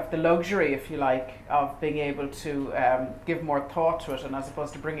have the luxury, if you like, of being able to give more thought to it, and as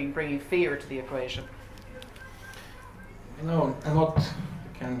opposed to bringing fear to the equation. You know, a lot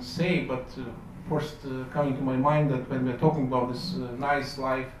I can say, but first coming to my mind that when we're talking about this nice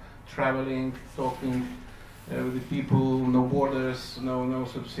life, traveling, talking with the people, no borders, no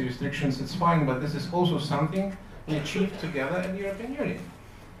sort of restrictions, it's fine, but this is also something we achieved together in the European Union.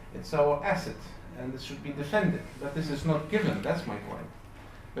 It's our asset, and this should be defended, but this is not given. That's my point.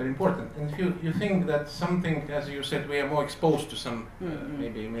 Very important. And if you think that something, as you said, we are more exposed to some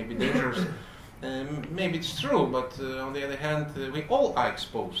maybe dangers, maybe it's true, but on the other hand, we all are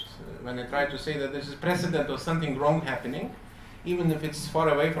exposed. When I try to say that this is precedent or something wrong happening, even if it's far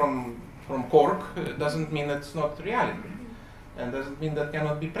away from Cork, it doesn't mean it's not reality, and doesn't mean that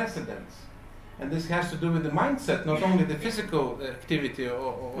cannot be precedents. And this has to do with the mindset, not only the physical activity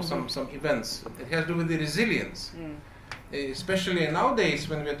or some events. It has to do with the resilience. Especially nowadays,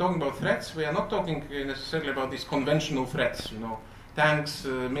 when we're talking about threats, we are not talking necessarily about these conventional threats, you know, tanks,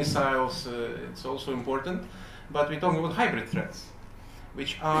 missiles, it's also important, but we're talking about hybrid threats,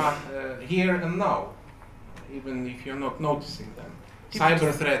 which are here and now, even if you're not noticing them.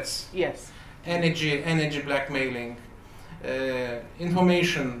 Cyber threats, yes, energy blackmailing,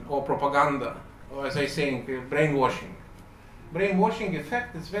 information or propaganda, or as I say, brainwashing. Brainwashing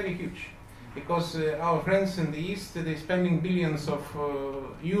effect is very huge, because our friends in the East, they're spending billions of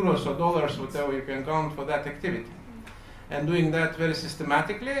euros or dollars, whatever you can count, for that activity. And doing that very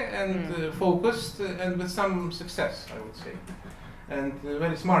systematically and focused and with some success, I would say. And a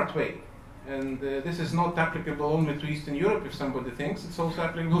very smart way. And this is not applicable only to Eastern Europe, if somebody thinks, it's also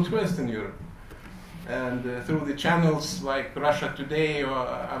applicable to Western Europe. And through the channels like Russia Today, or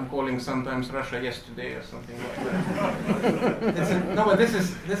I'm calling sometimes Russia Yesterday or something like that. No, but this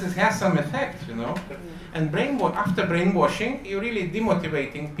has some effect, you know. And after brainwashing, you're really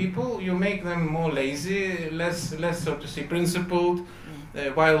demotivating people. You make them more lazy, less so to say, principled,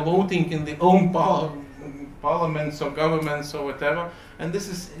 while voting in their own parliaments or governments or whatever. And this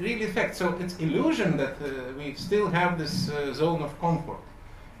is really effect. So it's illusion that we still have this zone of comfort.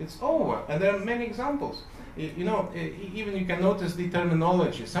 It's over, and there are many examples. You know, even you can notice the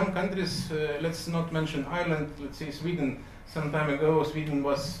terminology. Some countries, let's not mention Ireland, let's say Sweden, some time ago Sweden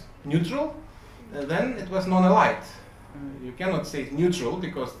was neutral, then it was non-allied. You cannot say neutral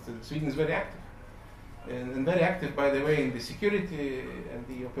because Sweden is very active. And very active, by the way, in the security and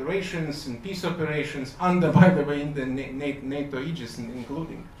the operations and peace operations, under, by the way, in the NATO aegis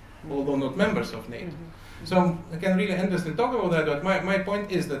including, although not members of NATO. So I can really endlessly talk about that, but my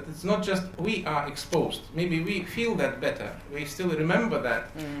point is that it's not just we are exposed. Maybe we feel that better. We still remember that.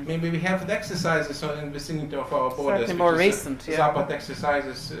 Maybe we have the exercises in the vicinity of our borders. Certainly more recent, yeah. Zapad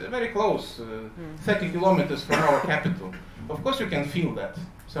exercises, very close, 30 kilometers from our capital. Of course you can feel that.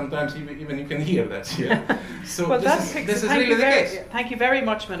 Sometimes even you can hear that. Yeah. So well, this is really the case. Thank you very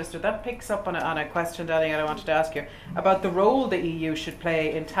much, Minister. That picks up on a question, Danny, I wanted to ask you about the role the EU should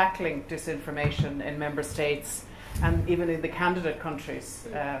play in tackling disinformation in member states and even in the candidate countries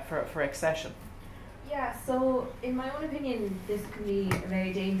for accession. Yeah, so in my own opinion, this can be a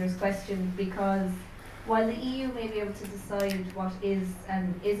very dangerous question, because while the EU may be able to decide what is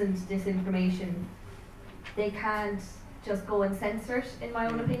and isn't disinformation, they can't just go and censor it, in my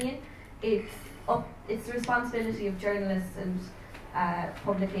own opinion. It's the responsibility of journalists and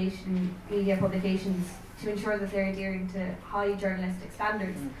media publications to ensure that they're adhering to high journalistic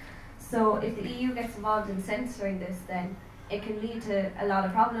standards. So if the EU gets involved in censoring this, then it can lead to a lot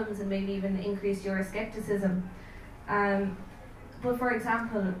of problems and maybe even increased Euroscepticism. But for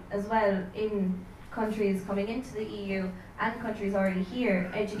example, as well, in countries coming into the EU and countries already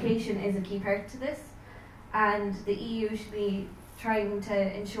here, education is a key part to this. And the EU should be trying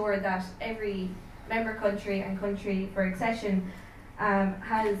to ensure that every member country and country for accession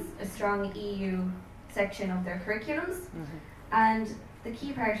has a strong EU section of their curriculums. And the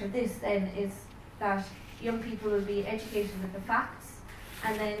key part of this then is that young people will be educated with the facts,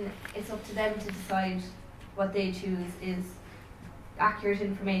 and then it's up to them to decide what they choose is accurate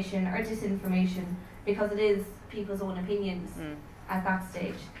information or disinformation, because it is people's own opinions at that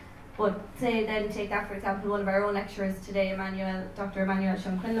stage. But say then, take that for example, one of our own lecturers today, Dr. Emmanuel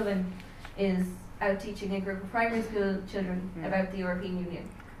Sean-Quinlivan, is out teaching a group of primary school children about the European Union.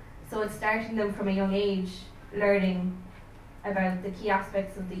 So it's starting them from a young age, learning about the key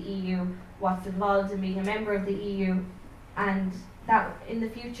aspects of the EU, what's involved in being a member of the EU, and that in the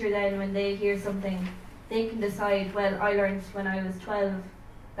future then when they hear something, they can decide, well, I learned when I was 12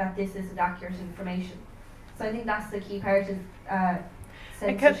 that this isn't accurate information. So I think that's the key part of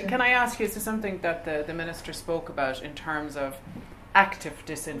censorship. Can I ask you, is there something that the Minister spoke about in terms of active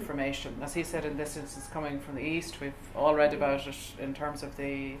disinformation? As he said, in this instance, coming from the East, we've all read about it in terms of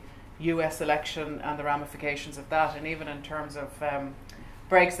the US election and the ramifications of that, and even in terms of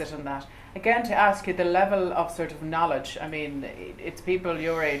Brexit and that. Again, to ask you the level of sort of knowledge. I mean, it's people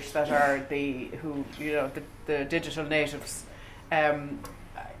your age that are the digital natives.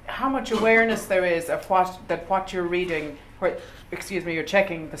 How much awareness there is of what you're reading, you're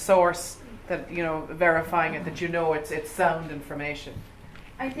checking the source, that verifying it, that it's sound information.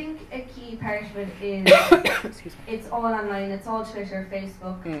 I think a key part of it is it's all online, it's all Twitter,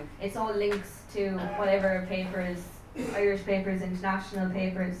 Facebook, it's all links to whatever papers, Irish papers, international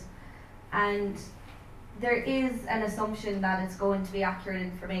papers, and there is an assumption that it's going to be accurate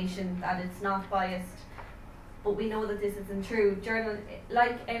information, that it's not biased, but we know that this isn't true.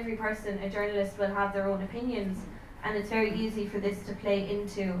 Like every person, a journalist will have their own opinions, and it's very easy for this to play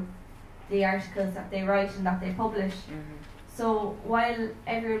into the articles that they write and that they publish. So while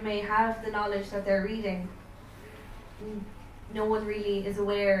everyone may have the knowledge that they're reading, no one really is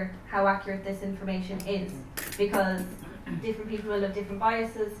aware how accurate this information is, because different people will have different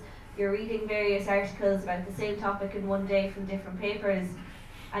biases. You're reading various articles about the same topic in one day from different papers,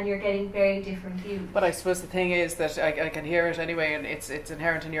 and you're getting very different views. But I suppose the thing is that I can hear it anyway, and it's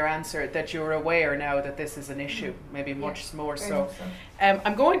inherent in your answer that you're aware now that this is an issue, maybe much more so.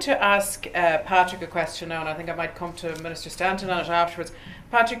 I'm going to ask Patrick a question now, and I think I might come to Minister Stanton on it afterwards.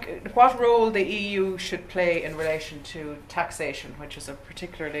 Patrick, what role the EU should play in relation to taxation, which is a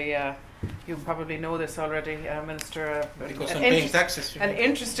particularly, you probably know this already, Minister, an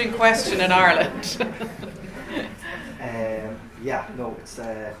interesting question in Ireland. It's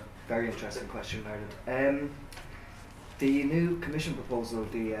a very interesting question in Ireland. The new Commission proposal,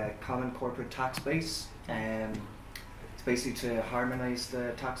 the Common Corporate Tax Base, it's basically to harmonise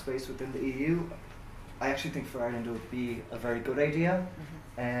the tax base within the EU. I actually think for Ireland it would be a very good idea.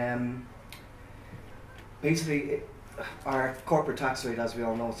 Our corporate tax rate, as we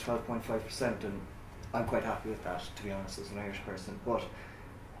all know, is 12.5%, and I'm quite happy with that, to be honest, as an Irish person. But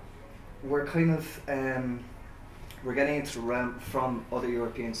we're kind of we're getting into the realm from other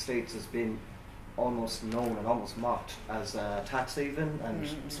European states as being almost known and almost mocked as a tax haven and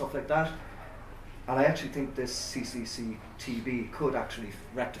stuff like that. And I actually think this CCCTB could actually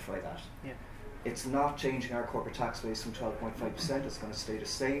rectify that. Yeah. It's not changing our corporate tax base from 12.5%, it's going to stay the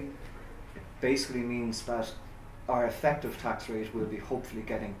same. It basically means that our effective tax rate will be hopefully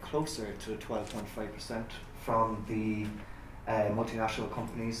getting closer to 12.5% from the multinational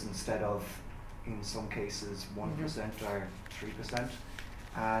companies instead of, in some cases, 1% or 3%.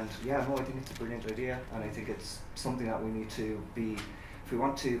 And I think it's a brilliant idea, and I think it's something that we need to be, if we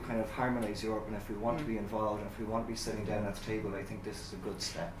want to kind of harmonise Europe, and if we want to be involved, and if we want to be sitting down at the table, I think this is a good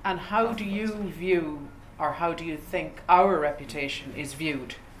step. And how do you view, or how do you think our reputation is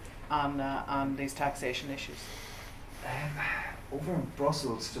viewed on these taxation issues? Over in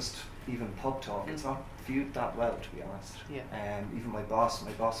Brussels, just even pub talk, it's not viewed that well, to be honest. Even my boss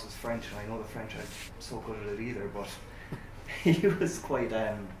was French, and I know the French aren't so good at it either, but he was quite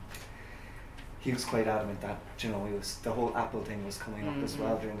adamant that the whole Apple thing was coming up as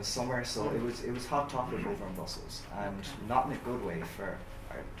well during the summer, so it was hot topic over in Brussels, and not in a good way for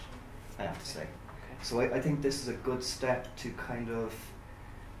Ireland, I have to say. So I think this is a good step to kind of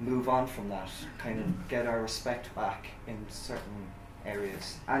move on from that, kind of get our respect back in certain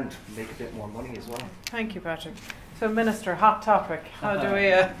areas and make a bit more money as well. Thank you, Patrick. So, Minister, hot topic. How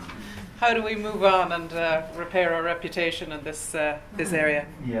do we move on and repair our reputation in this area?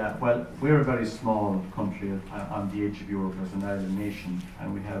 Yeah, well, we're a very small country on the edge of Europe as an island nation,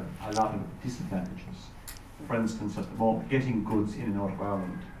 and we have a lot of disadvantages. For instance, at the moment, getting goods in and out of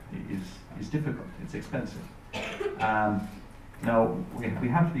Ireland is difficult. It's expensive. Now, we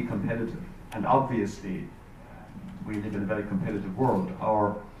have to be competitive, and obviously we live in a very competitive world.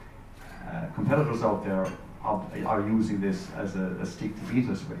 Our competitors out there are using this as a stick to beat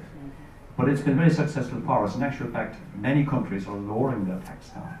us with. But it's been very successful for us. In actual fact, many countries are lowering their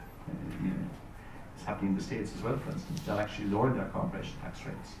tax now. It's happening in the States as well, for instance. They're actually lowering their corporation tax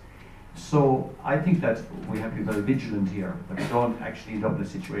rates. So I think that we have to be very vigilant here, that we don't actually end up in a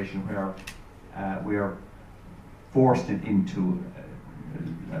situation where we are forced into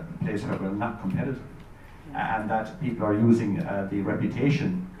a place where we're not competitive, and that people are using the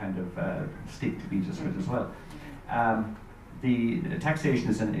reputation kind of stick to beat us with as well. The taxation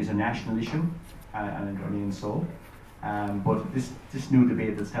is a national issue, and it remains so. But this new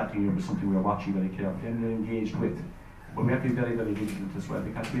debate that's starting here is something we're watching very carefully and we're engaged with. But we have to be very, very vigilant as well,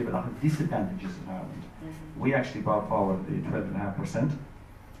 because we have a lot of disadvantages in Ireland. We actually brought forward the 12.5%.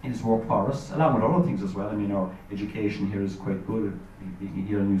 It has worked for us, along with other things as well. I mean, our education here is quite good.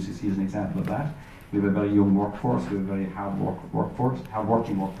 Here in UCC is an example of that. We have a very young workforce, we have a very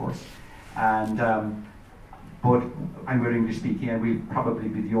hard-working workforce. And but we're English speaking, and we'll probably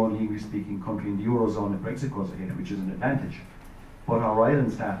be the only English speaking country in the Eurozone if Brexit goes ahead, which is an advantage. But our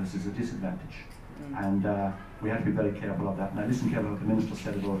island status is a disadvantage. And we have to be very careful of that. And I listened carefully to what the Minister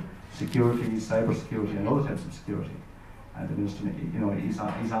said about security, cyber security, and other types of security. And the Minister, you know, he's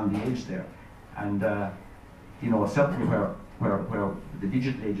on the edge there. And you know, certainly where the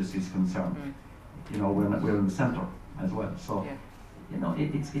digital agency is concerned, you know, we're in the centre as well. So, you know,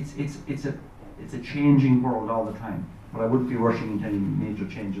 it's a changing world all the time. But I wouldn't be rushing into any major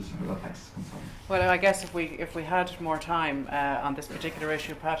changes for the tax is concerned. Well, I guess if we had more time on this particular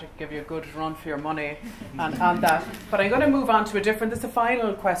issue, Patrick, give you a good run for your money on that. But I'm going to move on to this is the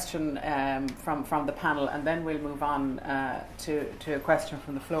final question from the panel, and then we'll move on to a question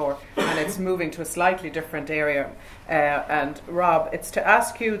from the floor. And it's moving to a slightly different area. And Rob, it's to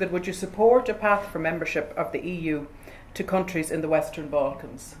ask you that would you support a path for membership of the EU to countries in the Western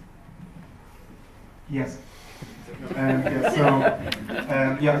Balkans? Yes. I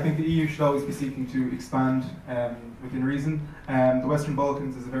think the EU should always be seeking to expand within reason. The Western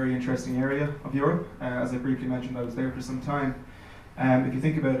Balkans is a very interesting area of Europe. As I briefly mentioned, I was there for some time. If you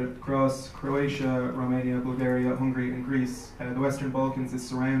think about it, across Croatia, Romania, Bulgaria, Hungary and Greece, the Western Balkans is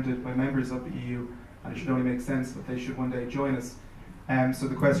surrounded by members of the EU, and it should only make sense that they should one day join us. So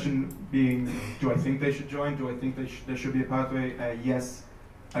the question being, do I think they should join? Do I think there should be a pathway? Yes.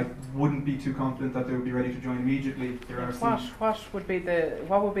 I wouldn't be too confident that they would be ready to join immediately. There are what would be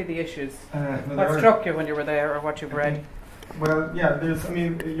the issues? What struck you when you were there, or what you've read? Well, yeah,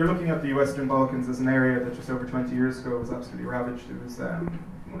 you're looking at the Western Balkans as an area that just over 20 years ago was absolutely ravaged. It was one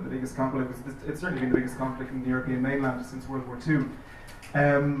of the biggest conflicts. It's certainly been the biggest conflict in the European mainland since World War II.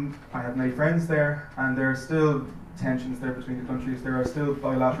 I have many friends there, and there are still tensions there between the countries. There are still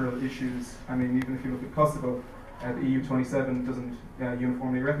bilateral issues. I mean, even if you look at Kosovo, the EU27 doesn't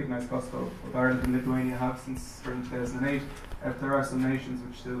uniformly recognise Kosovo, but Ireland and Lithuania have since spring 2008. There are some nations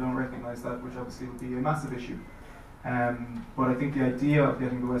which still don't recognise that, which obviously would be a massive issue. But I think the idea of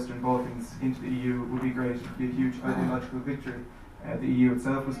getting the Western Balkans into the EU would be great. It would be a huge ideological victory. The EU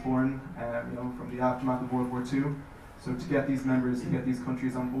itself was born from the aftermath of World War II. So to get these members, to get these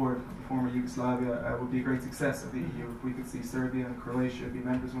countries on board of the former Yugoslavia would be a great success of the EU. If we could see Serbia and Croatia be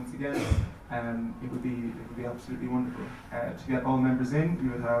members once again, it would be absolutely wonderful. To get all members in, you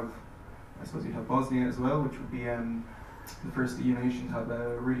would have, I suppose you'd have Bosnia as well, which would be the first EU nation to have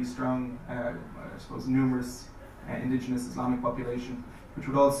a really strong, numerous indigenous Islamic population, which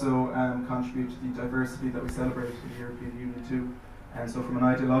would also contribute to the diversity that we celebrate in the European Union too. And so from an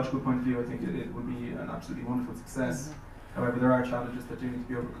ideological point of view, I think it would be an absolutely wonderful success. However, there are challenges that do need to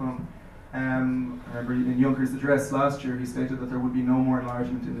be overcome. I remember in Juncker's address last year, he stated that there would be no more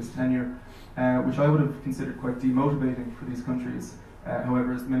enlargement in this tenure, which I would have considered quite demotivating for these countries.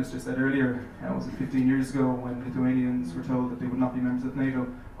 However, as the Minister said earlier, was it 15 years ago when Lithuanians were told that they would not be members of NATO,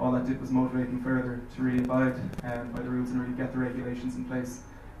 all that did was motivate them further to really abide by the rules and really get the regulations in place.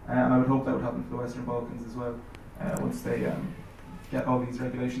 And I would hope that would happen for the Western Balkans as well. Once they get all these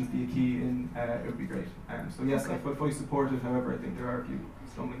regulations be a key in, it would be great. So yes, I fully support it. However, I think there are a few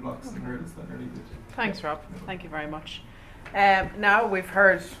stumbling blocks and hurdles that are needed. Thanks, Rob. Thank you very much. Now we've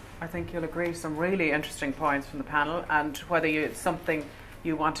heard, I think you'll agree, some really interesting points from the panel, and whether it's something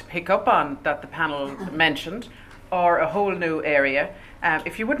you want to pick up on that the panel mentioned, or a whole new area.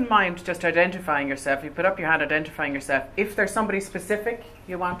 If you wouldn't mind just identifying yourself, you put up your hand identifying yourself. If there's somebody specific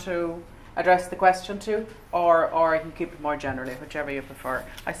you want to address the question to, or you can keep it more generally, whichever you prefer.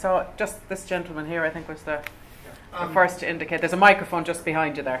 I saw just this gentleman here, I think was the first to indicate. There's a microphone just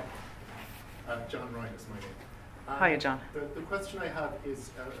behind you there. John Ryan is my name. Hiya, John. The question I have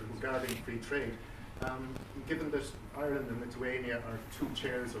is regarding free trade. Given that Ireland and Lithuania are two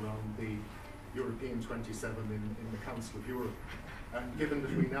chairs around the European 27 in the Council of Europe, and given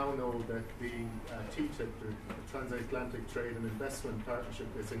that we now know that the TTIP, the Transatlantic Trade and Investment Partnership,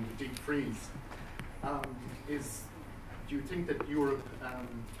 is in the deep freeze, do you think that Europe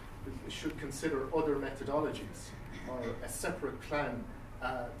should consider other methodologies or a separate plan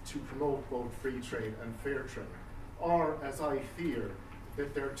to promote both free trade and fair trade? Or, as I fear,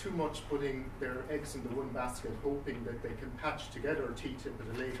 that they're too much putting their eggs into one basket, hoping that they can patch together TTIP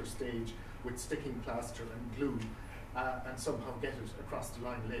at a later stage with sticking plaster and glue, and somehow get it across the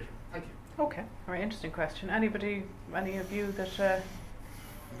line later. Thank you. Okay, very interesting question. Anybody, any of you that...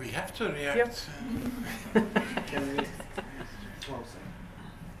 We have to react. Yep.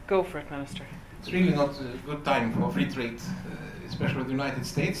 Go for it, Minister. It's really not a good time for free trade, especially with the United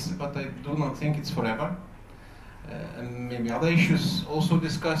States, but I do not think it's forever. And maybe other issues also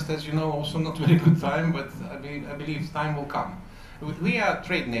discussed, as you know, also not very good time, but I believe time will come. We are a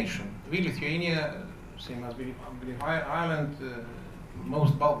trade nation. We, Lithuania, same as we believe Ireland,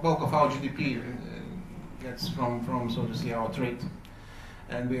 most bulk of our GDP gets from, so to say, our trade.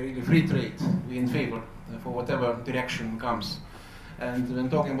 And we're really free trade. We're in favor for whatever direction comes. And when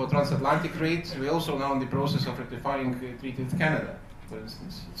talking about transatlantic trade, we're also now in the process of ratifying a treaty with Canada, for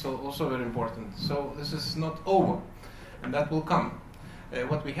instance. It's also very important. So this is not over, and that will come.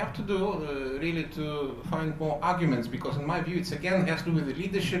 What we have to do, really, to find more arguments, because in my view, it's again has to do with the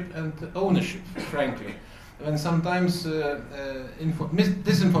leadership and ownership, frankly. When sometimes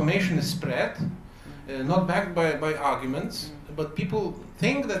disinformation is spread, not backed by arguments, but people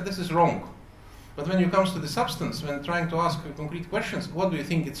think that this is wrong. But when it comes to the substance, when trying to ask concrete questions, what do you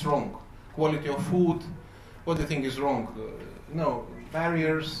think it's wrong? Quality of food, what do you think is wrong?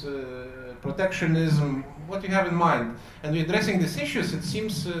 Barriers, protectionism, what do you have in mind? And we're addressing these issues, it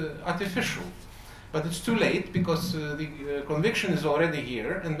seems artificial. But it's too late, because the conviction is already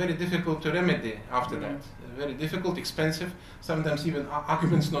here and very difficult to remedy after that. Very difficult, expensive, sometimes even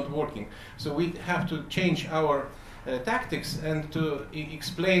arguments not working. So we have to change our tactics and to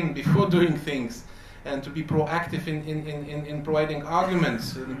explain before doing things, and to be proactive in providing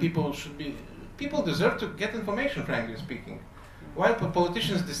arguments. And people deserve to get information, frankly speaking. Why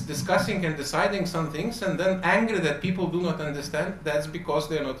politicians discussing and deciding some things and then angry that people do not understand? That's because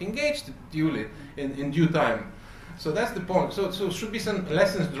they're not engaged duly in due time. So that's the point. So should be some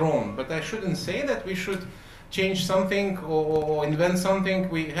lessons drawn, but I shouldn't say that we should change something or invent something.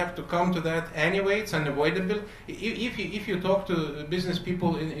 We have to come to that anyway. It's unavoidable. If you talk to business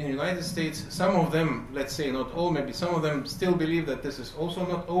people in the United States, some of them, let's say not all, maybe some of them still believe that this is also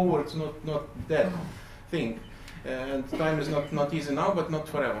not over. It's not dead thing. And time is not easy now, but not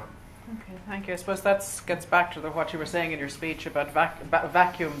forever. Okay, thank you. I suppose that gets back to what you were saying in your speech about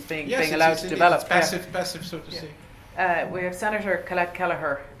vacuums being allowed to develop. Passive, so to say. We have Senator Colette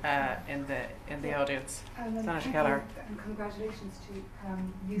Kelleher in the audience. Senator Kelleher. And congratulations to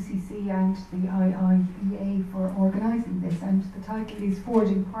UCC and the IIEA for organising this. And the title is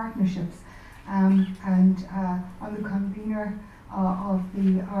Forging Partnerships. And I'm the convener of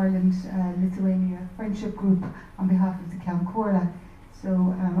the Ireland-Lithuania Friendship Group on behalf of the Ceann Comhairle.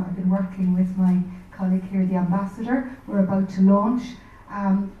 So I've been working with my colleague here, the Ambassador. We're about to launch.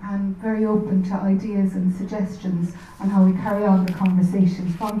 And very open to ideas and suggestions on how we carry on the conversation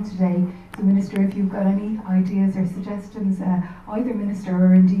from today. So Minister, if you've got any ideas or suggestions, either Minister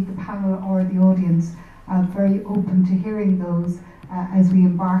or indeed the panel or the audience, very open to hearing those as we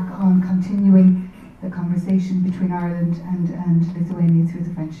embark on continuing the conversation between Ireland and Lithuania through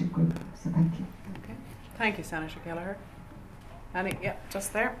the Friendship Group. So thank you. Okay. Thank you, Senator Kelleher. Yeah,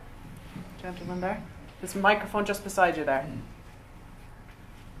 just there. Gentleman there. There's a microphone just beside you there.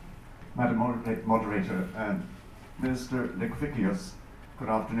 Madam Moderator, Minister Linkevičius, good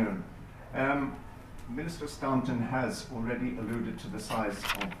afternoon. Minister Stanton has already alluded to the size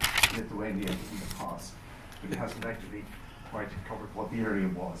of Lithuania in the past, but he hasn't actually quite covered what the area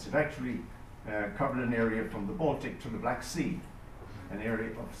was. It actually covered an area from the Baltic to the Black Sea, an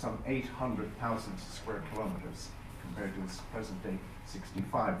area of some 800,000 square kilometers, compared to its present day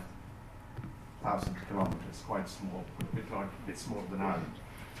 65,000 kilometers, quite small, a bit smaller than Ireland.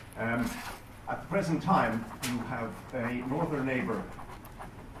 At the present time, you have a northern neighbour,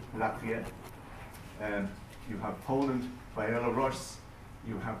 Latvia, you have Poland, Belarus,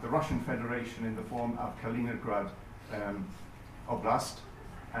 you have the Russian Federation in the form of Kaliningrad Oblast,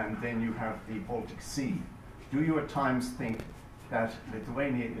 and then you have the Baltic Sea. Do you at times think that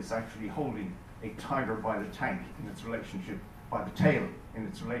Lithuania is actually holding a tiger by the tank in its relationship, by the tail in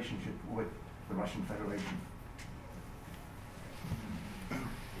its relationship with the Russian Federation?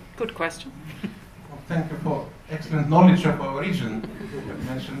 Good question. Well, thank you for excellent knowledge of our region. You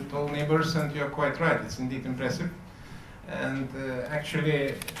mentioned all neighbors, and you're quite right. It's indeed impressive. And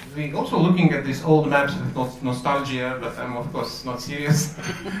actually, we're also looking at these old maps with nostalgia, but I'm of course not serious.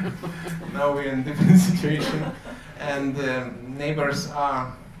 Now we're in a different situation. And neighbors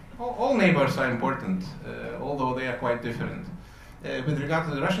are, all neighbors are important, although they are quite different. With regard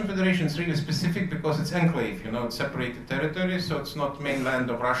to the Russian Federation, it's really specific because it's enclave, it's separated territory, so it's not mainland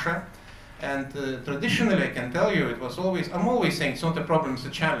of Russia. And traditionally, I can tell you, I'm always saying it's not a problem, it's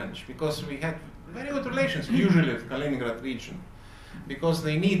a challenge, because we had very good relations, usually with the Kaliningrad region. because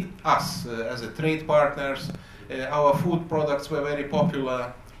they need us as a trade partners. Our food products were very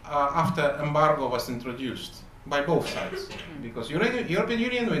popular after embargo was introduced by both sides, because European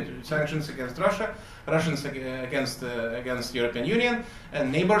Union with sanctions against Russia, Russians against European Union,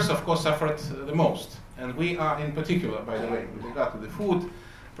 and neighbors of course suffered the most. And we are in particular, by the way, with regard to the food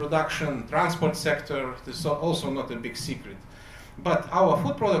production, transport sector, this is also not a big secret. But our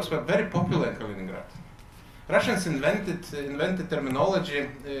food products were very popular in Kaliningrad. Russians invented terminology,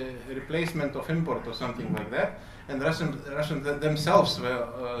 replacement of import or something like that, and Russians themselves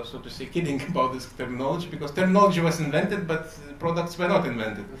were, so to say, kidding about this terminology, because terminology was invented, but products were not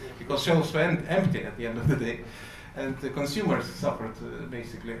invented, because shelves were empty at the end of the day, and the consumers suffered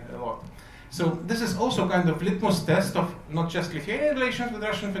basically a lot. So this is also kind of litmus test of not just Lithuanian relations with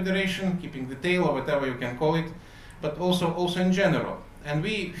Russian Federation, keeping the tail or whatever you can call it, but also in general. And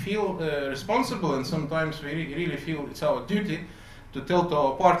we feel responsible, and sometimes we really feel it's our duty to tell to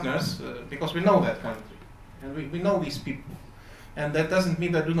our partners, because we know that country, and we know these people. And that doesn't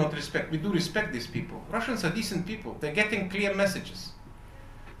mean that we do not respect. We do respect these people. Russians are decent people. They're getting clear messages.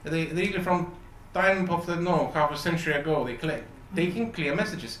 They really, from time of half a century ago, taking clear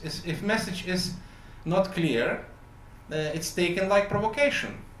messages. If message is not clear, it's taken like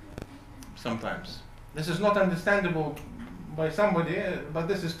provocation sometimes. This is not understandable by somebody, but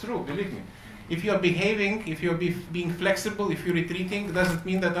this is true, believe me. If you are behaving, if you are being flexible, if you're retreating, it doesn't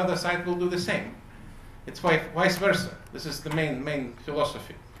mean that the other side will do the same. It's vice versa. This is the main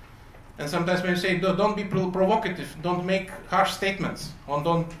philosophy. And sometimes when you say, don't be provocative, don't make harsh statements, or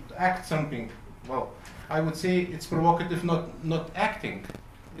don't act something, well, I would say it's provocative not acting.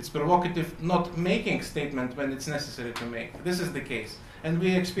 It's provocative not making statement when it's necessary to make. This is the case. And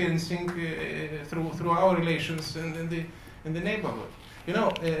we're experiencing through our relations in the neighborhood. You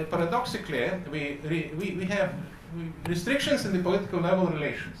know, paradoxically, we have restrictions in the political level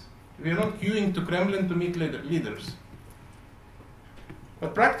relations. We are not queuing to Kremlin to meet leaders.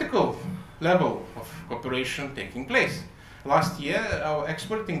 But practical level of cooperation taking place. Last year, our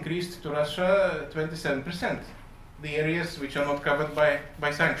export increased to Russia 27%, the areas which are not covered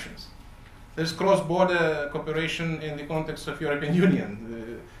by sanctions. There's cross-border cooperation in the context of European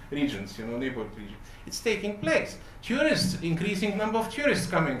Union regions, neighborhood regions. It's taking place. Tourists, increasing number of tourists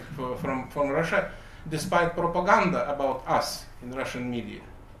coming from Russia, despite propaganda about us in Russian media.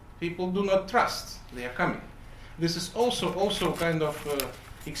 People do not trust they are coming. This is also kind of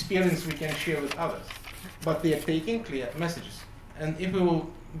experience we can share with others. But they are taking clear messages. And if we will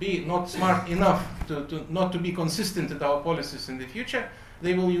be not smart enough not to be consistent with our policies in the future,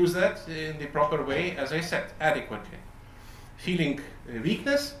 they will use that in the proper way, as I said, adequately. Feeling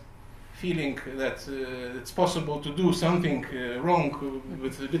weakness, feeling that it's possible to do something wrong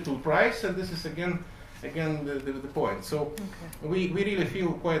with little price, and this is again the point. So we really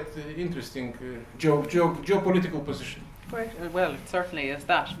feel quite interesting geopolitical position. Well, it certainly is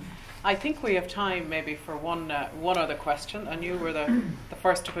that. I think we have time maybe for one other question, and you were the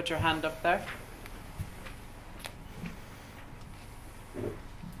first to put your hand up there.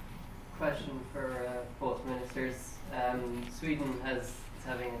 Question for both ministers. Sweden is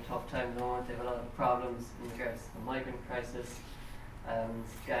having a tough time at the moment. They have a lot of problems in regards to the migrant crisis.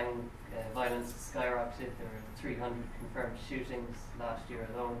 Gang violence has skyrocketed. There were 300 confirmed shootings last year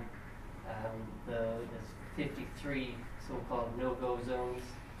alone. There's 53 so-called no-go zones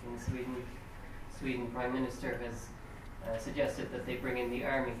in Sweden. Sweden Prime Minister has suggested that they bring in the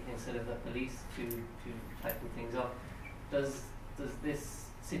army instead of the police to tighten things up. Does this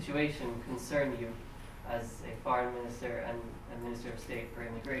situation concern you as a foreign minister and a minister of state for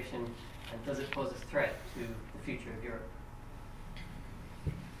immigration, and does it pose a threat to the future of Europe?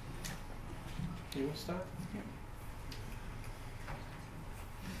 You want to start?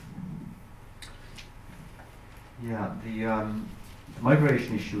 Yeah, the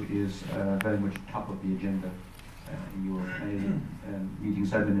migration issue is very much top of the agenda in Europe.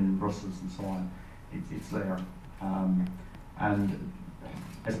 Meetings I've been in Brussels and so on, it's there. And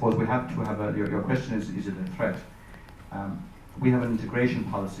I suppose we have to have your question is it a threat? We have an integration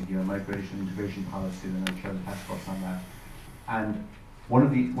policy here, migration integration policy, and I'll share the task force on that. And one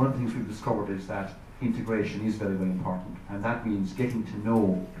of the things we've discovered is that integration is very, very important, and that means getting to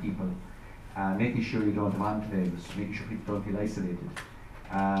know people, making sure you don't have enclaves, making sure people don't feel isolated,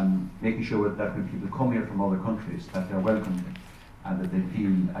 making sure that when people come here from other countries that they're welcomed and that they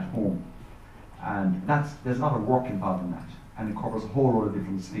feel at home. And there's a lot of work involved in that, and it covers a whole lot of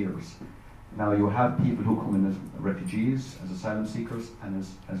different spheres. Now you have people who come in as refugees, as asylum seekers, and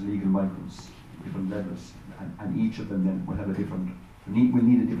as legal migrants, different levels, and each of them then will have a will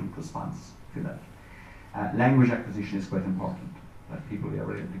need a different response to that. Language acquisition is quite important. that people are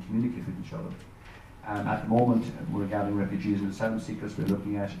able to communicate with each other. At the moment, we're gathering refugees and asylum seekers. We're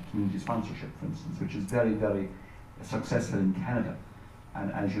looking at community sponsorship, for instance, which is very, very successful in Canada.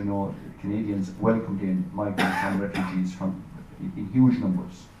 And as you know, Canadians welcomed in migrants and refugees in huge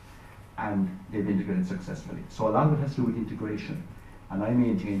numbers, and they've integrated successfully. So a lot of it has to do with integration. And I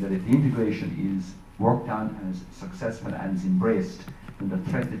maintain that if the integration is worked on and is successful and is embraced, then the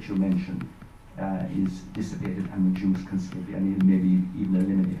threat that you mentioned is dissipated and reduced considerably, and maybe even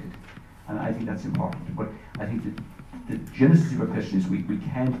eliminated. And I think that's important. But I think the genesis of your question is we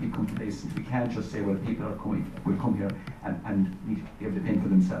can't be complacent. We can't just say, well, people will come here and be able to think for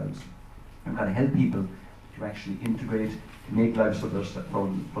themselves. We've got to help people to actually integrate, to make lives for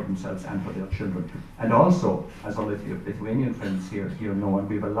themselves and for their children. And also, as our Lithuanian friends here know, and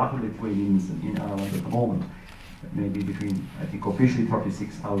we have a lot of Lithuanians in Ireland at the moment, maybe between, I think officially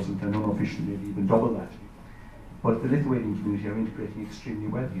 36,000 and unofficially maybe even double that. But the Lithuanian community are integrating extremely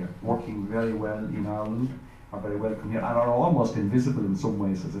well here, working very well in Ireland, are very welcome here, and are almost invisible in some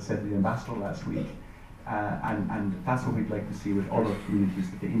ways, as I said to the ambassador last week. And that's what we'd like to see with other communities,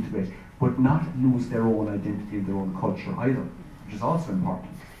 that they integrate, but not lose their own identity and their own culture either, which is also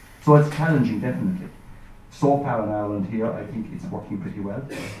important. So it's challenging, definitely. So far in Ireland here, I think it's working pretty well.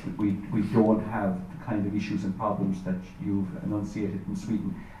 We don't have the kind of issues and problems that you've enunciated in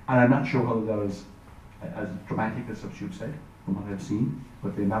Sweden. And I'm not sure whether they're as dramatic as what you've said, from what I've seen,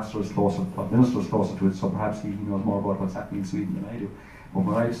 but the ambassador is closer, the minister is closer to it, so perhaps he knows more about what's happening in Sweden than I do. But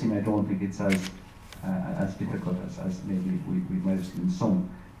what I've seen, I don't think it's as difficult as maybe we might have seen in some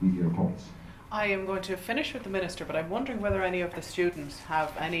media reports. I am going to finish with the minister, but I'm wondering whether any of the students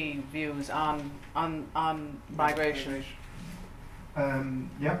have any views on migration. When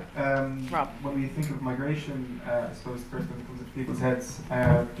we think of migration, I suppose the first thing that comes into people's heads,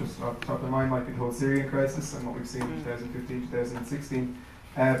 just off the top of their mind, might be the whole Syrian crisis and what we've seen in 2015, 2016.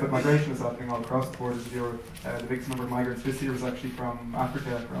 But migration is happening all across the borders of Europe. The biggest number of migrants this year was actually from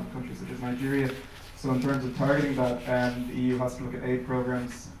Africa, from countries such as Nigeria. So in terms of targeting that, the EU has to look at aid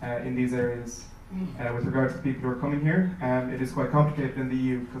programs in these areas. With regard to the people who are coming here, it is quite complicated in the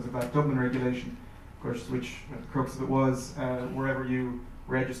EU because of that Dublin regulation, of course, which the crux of it was wherever you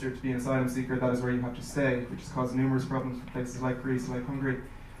register to be an asylum seeker, that is where you have to stay, which has caused numerous problems for places like Greece, like Hungary,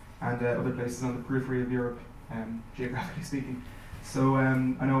 and other places on the periphery of Europe, geographically speaking. So I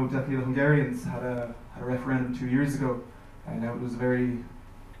know definitely the Hungarians had a referendum 2 years ago, and now it was a very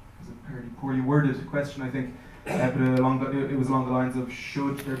poorly worded question, I think, but it was along the lines of,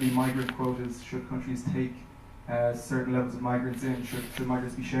 should there be migrant quotas, should countries take certain levels of migrants in, should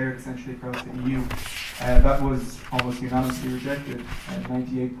migrants be shared essentially across the EU. That was almost unanimously rejected.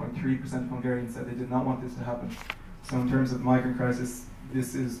 98.3% of Hungarians said they did not want this to happen. So in terms of the migrant crisis,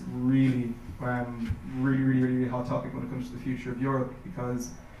 this is really hot topic when it comes to the future of Europe, because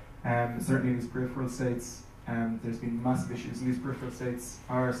certainly in these peripheral states, there's been massive issues, and these peripheral states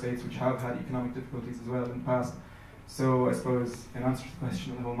are states which have had economic difficulties as well in the past. So I suppose in answer to the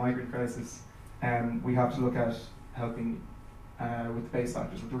question of the whole migrant crisis, we have to look at helping with the base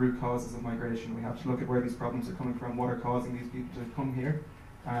factors, with the root causes of migration. We have to look at where these problems are coming from, what are causing these people to come here,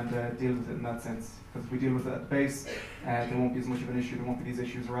 and deal with it in that sense. Because if we deal with it at the base, there won't be as much of an issue, there won't be these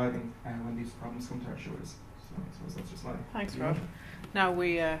issues arriving when these problems come to our shores. So I suppose that's just my Thanks, Rob. Now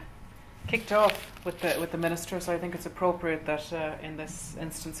we kicked off with the minister, so I think it's appropriate that in this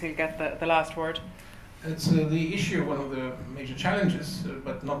instance he'll get the last word. It's the issue, one of the major challenges,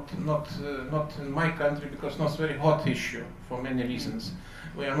 but not in my country, because not very hot issue for many reasons.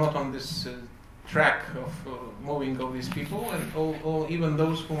 We are not on this track of moving all these people, and all even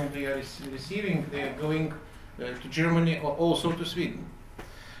those whom we are receiving, they are going to Germany or also to Sweden.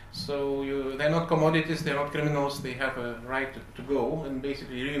 So they're not commodities, they're not criminals, they have a right to go, and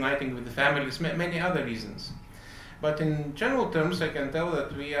basically reuniting with the families, many other reasons. But in general terms, I can tell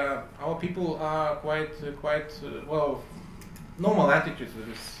that our people are quite normal attitude to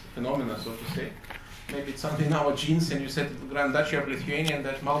this phenomena, so to say. Maybe it's something in our genes, and you said the Grand Duchy of Lithuania,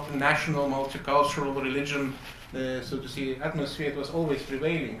 that multinational, multicultural religion, so to say, atmosphere, it was always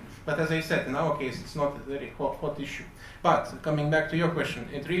prevailing. But as I said, in our case, it's not a very hot issue. But coming back to your question,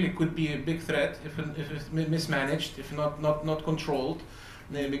 it really could be a big threat if it's mismanaged, if not controlled.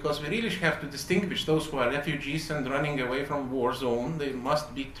 Because we really have to distinguish those who are refugees and running away from war zone. They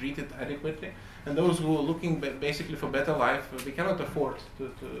must be treated adequately, and those who are looking basically for better life, we cannot afford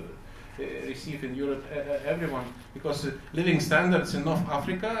to receive in Europe everyone, because living standards in North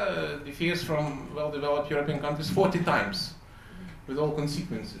Africa differs from well-developed European countries 40 times, with all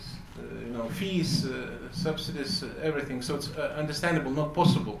consequences. Fees, subsidies, everything. So it's understandable, not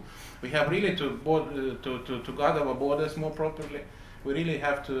possible. We have really to guard our borders more properly. we really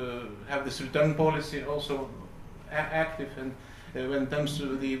have to have this return policy also active, and when it comes to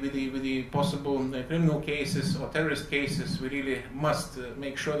with the possible criminal cases or terrorist cases, we really must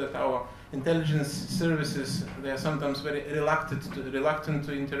make sure that our intelligence services, they are sometimes very reluctant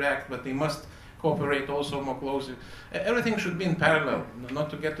to interact, but they must cooperate also more closely. Everything should be in parallel, not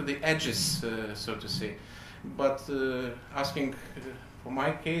to get to the edges, so to say. But asking for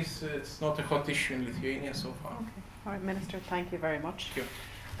my case, it's not a hot issue in Lithuania so far. Okay. All right, Minister, thank you very much. Thank you.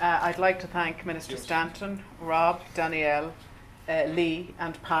 I'd like to thank Minister Stanton, Rob, Danielle, Lee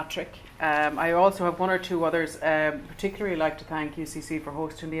and Patrick. I also have one or two others. Particularly like to thank UCC for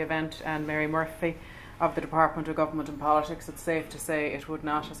hosting the event, and Mary Murphy of the Department of Government and Politics. It's safe to say it would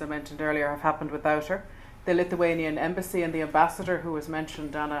not, as I mentioned earlier, have happened without her. The Lithuanian Embassy and the Ambassador, who was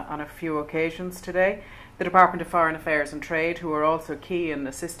mentioned on a few occasions today. The Department of Foreign Affairs and Trade, who are also key in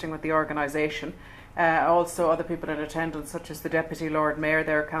assisting with the organisation. Also other people in attendance, such as the Deputy Lord Mayor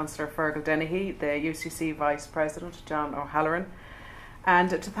there, Councillor Fergal Dennehy, the UCC Vice President, John O'Halloran. And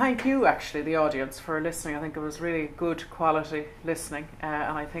to thank you, actually, the audience, for listening. I think it was really good quality listening,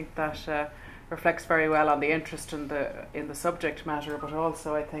 and I think that reflects very well on the interest in the subject matter, but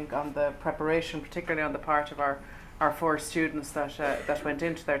also I think on the preparation, particularly on the part of our four students that went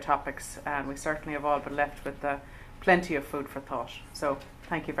into their topics, and we certainly have all been left with plenty of food for thought. So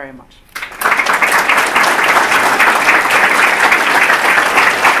thank you very much.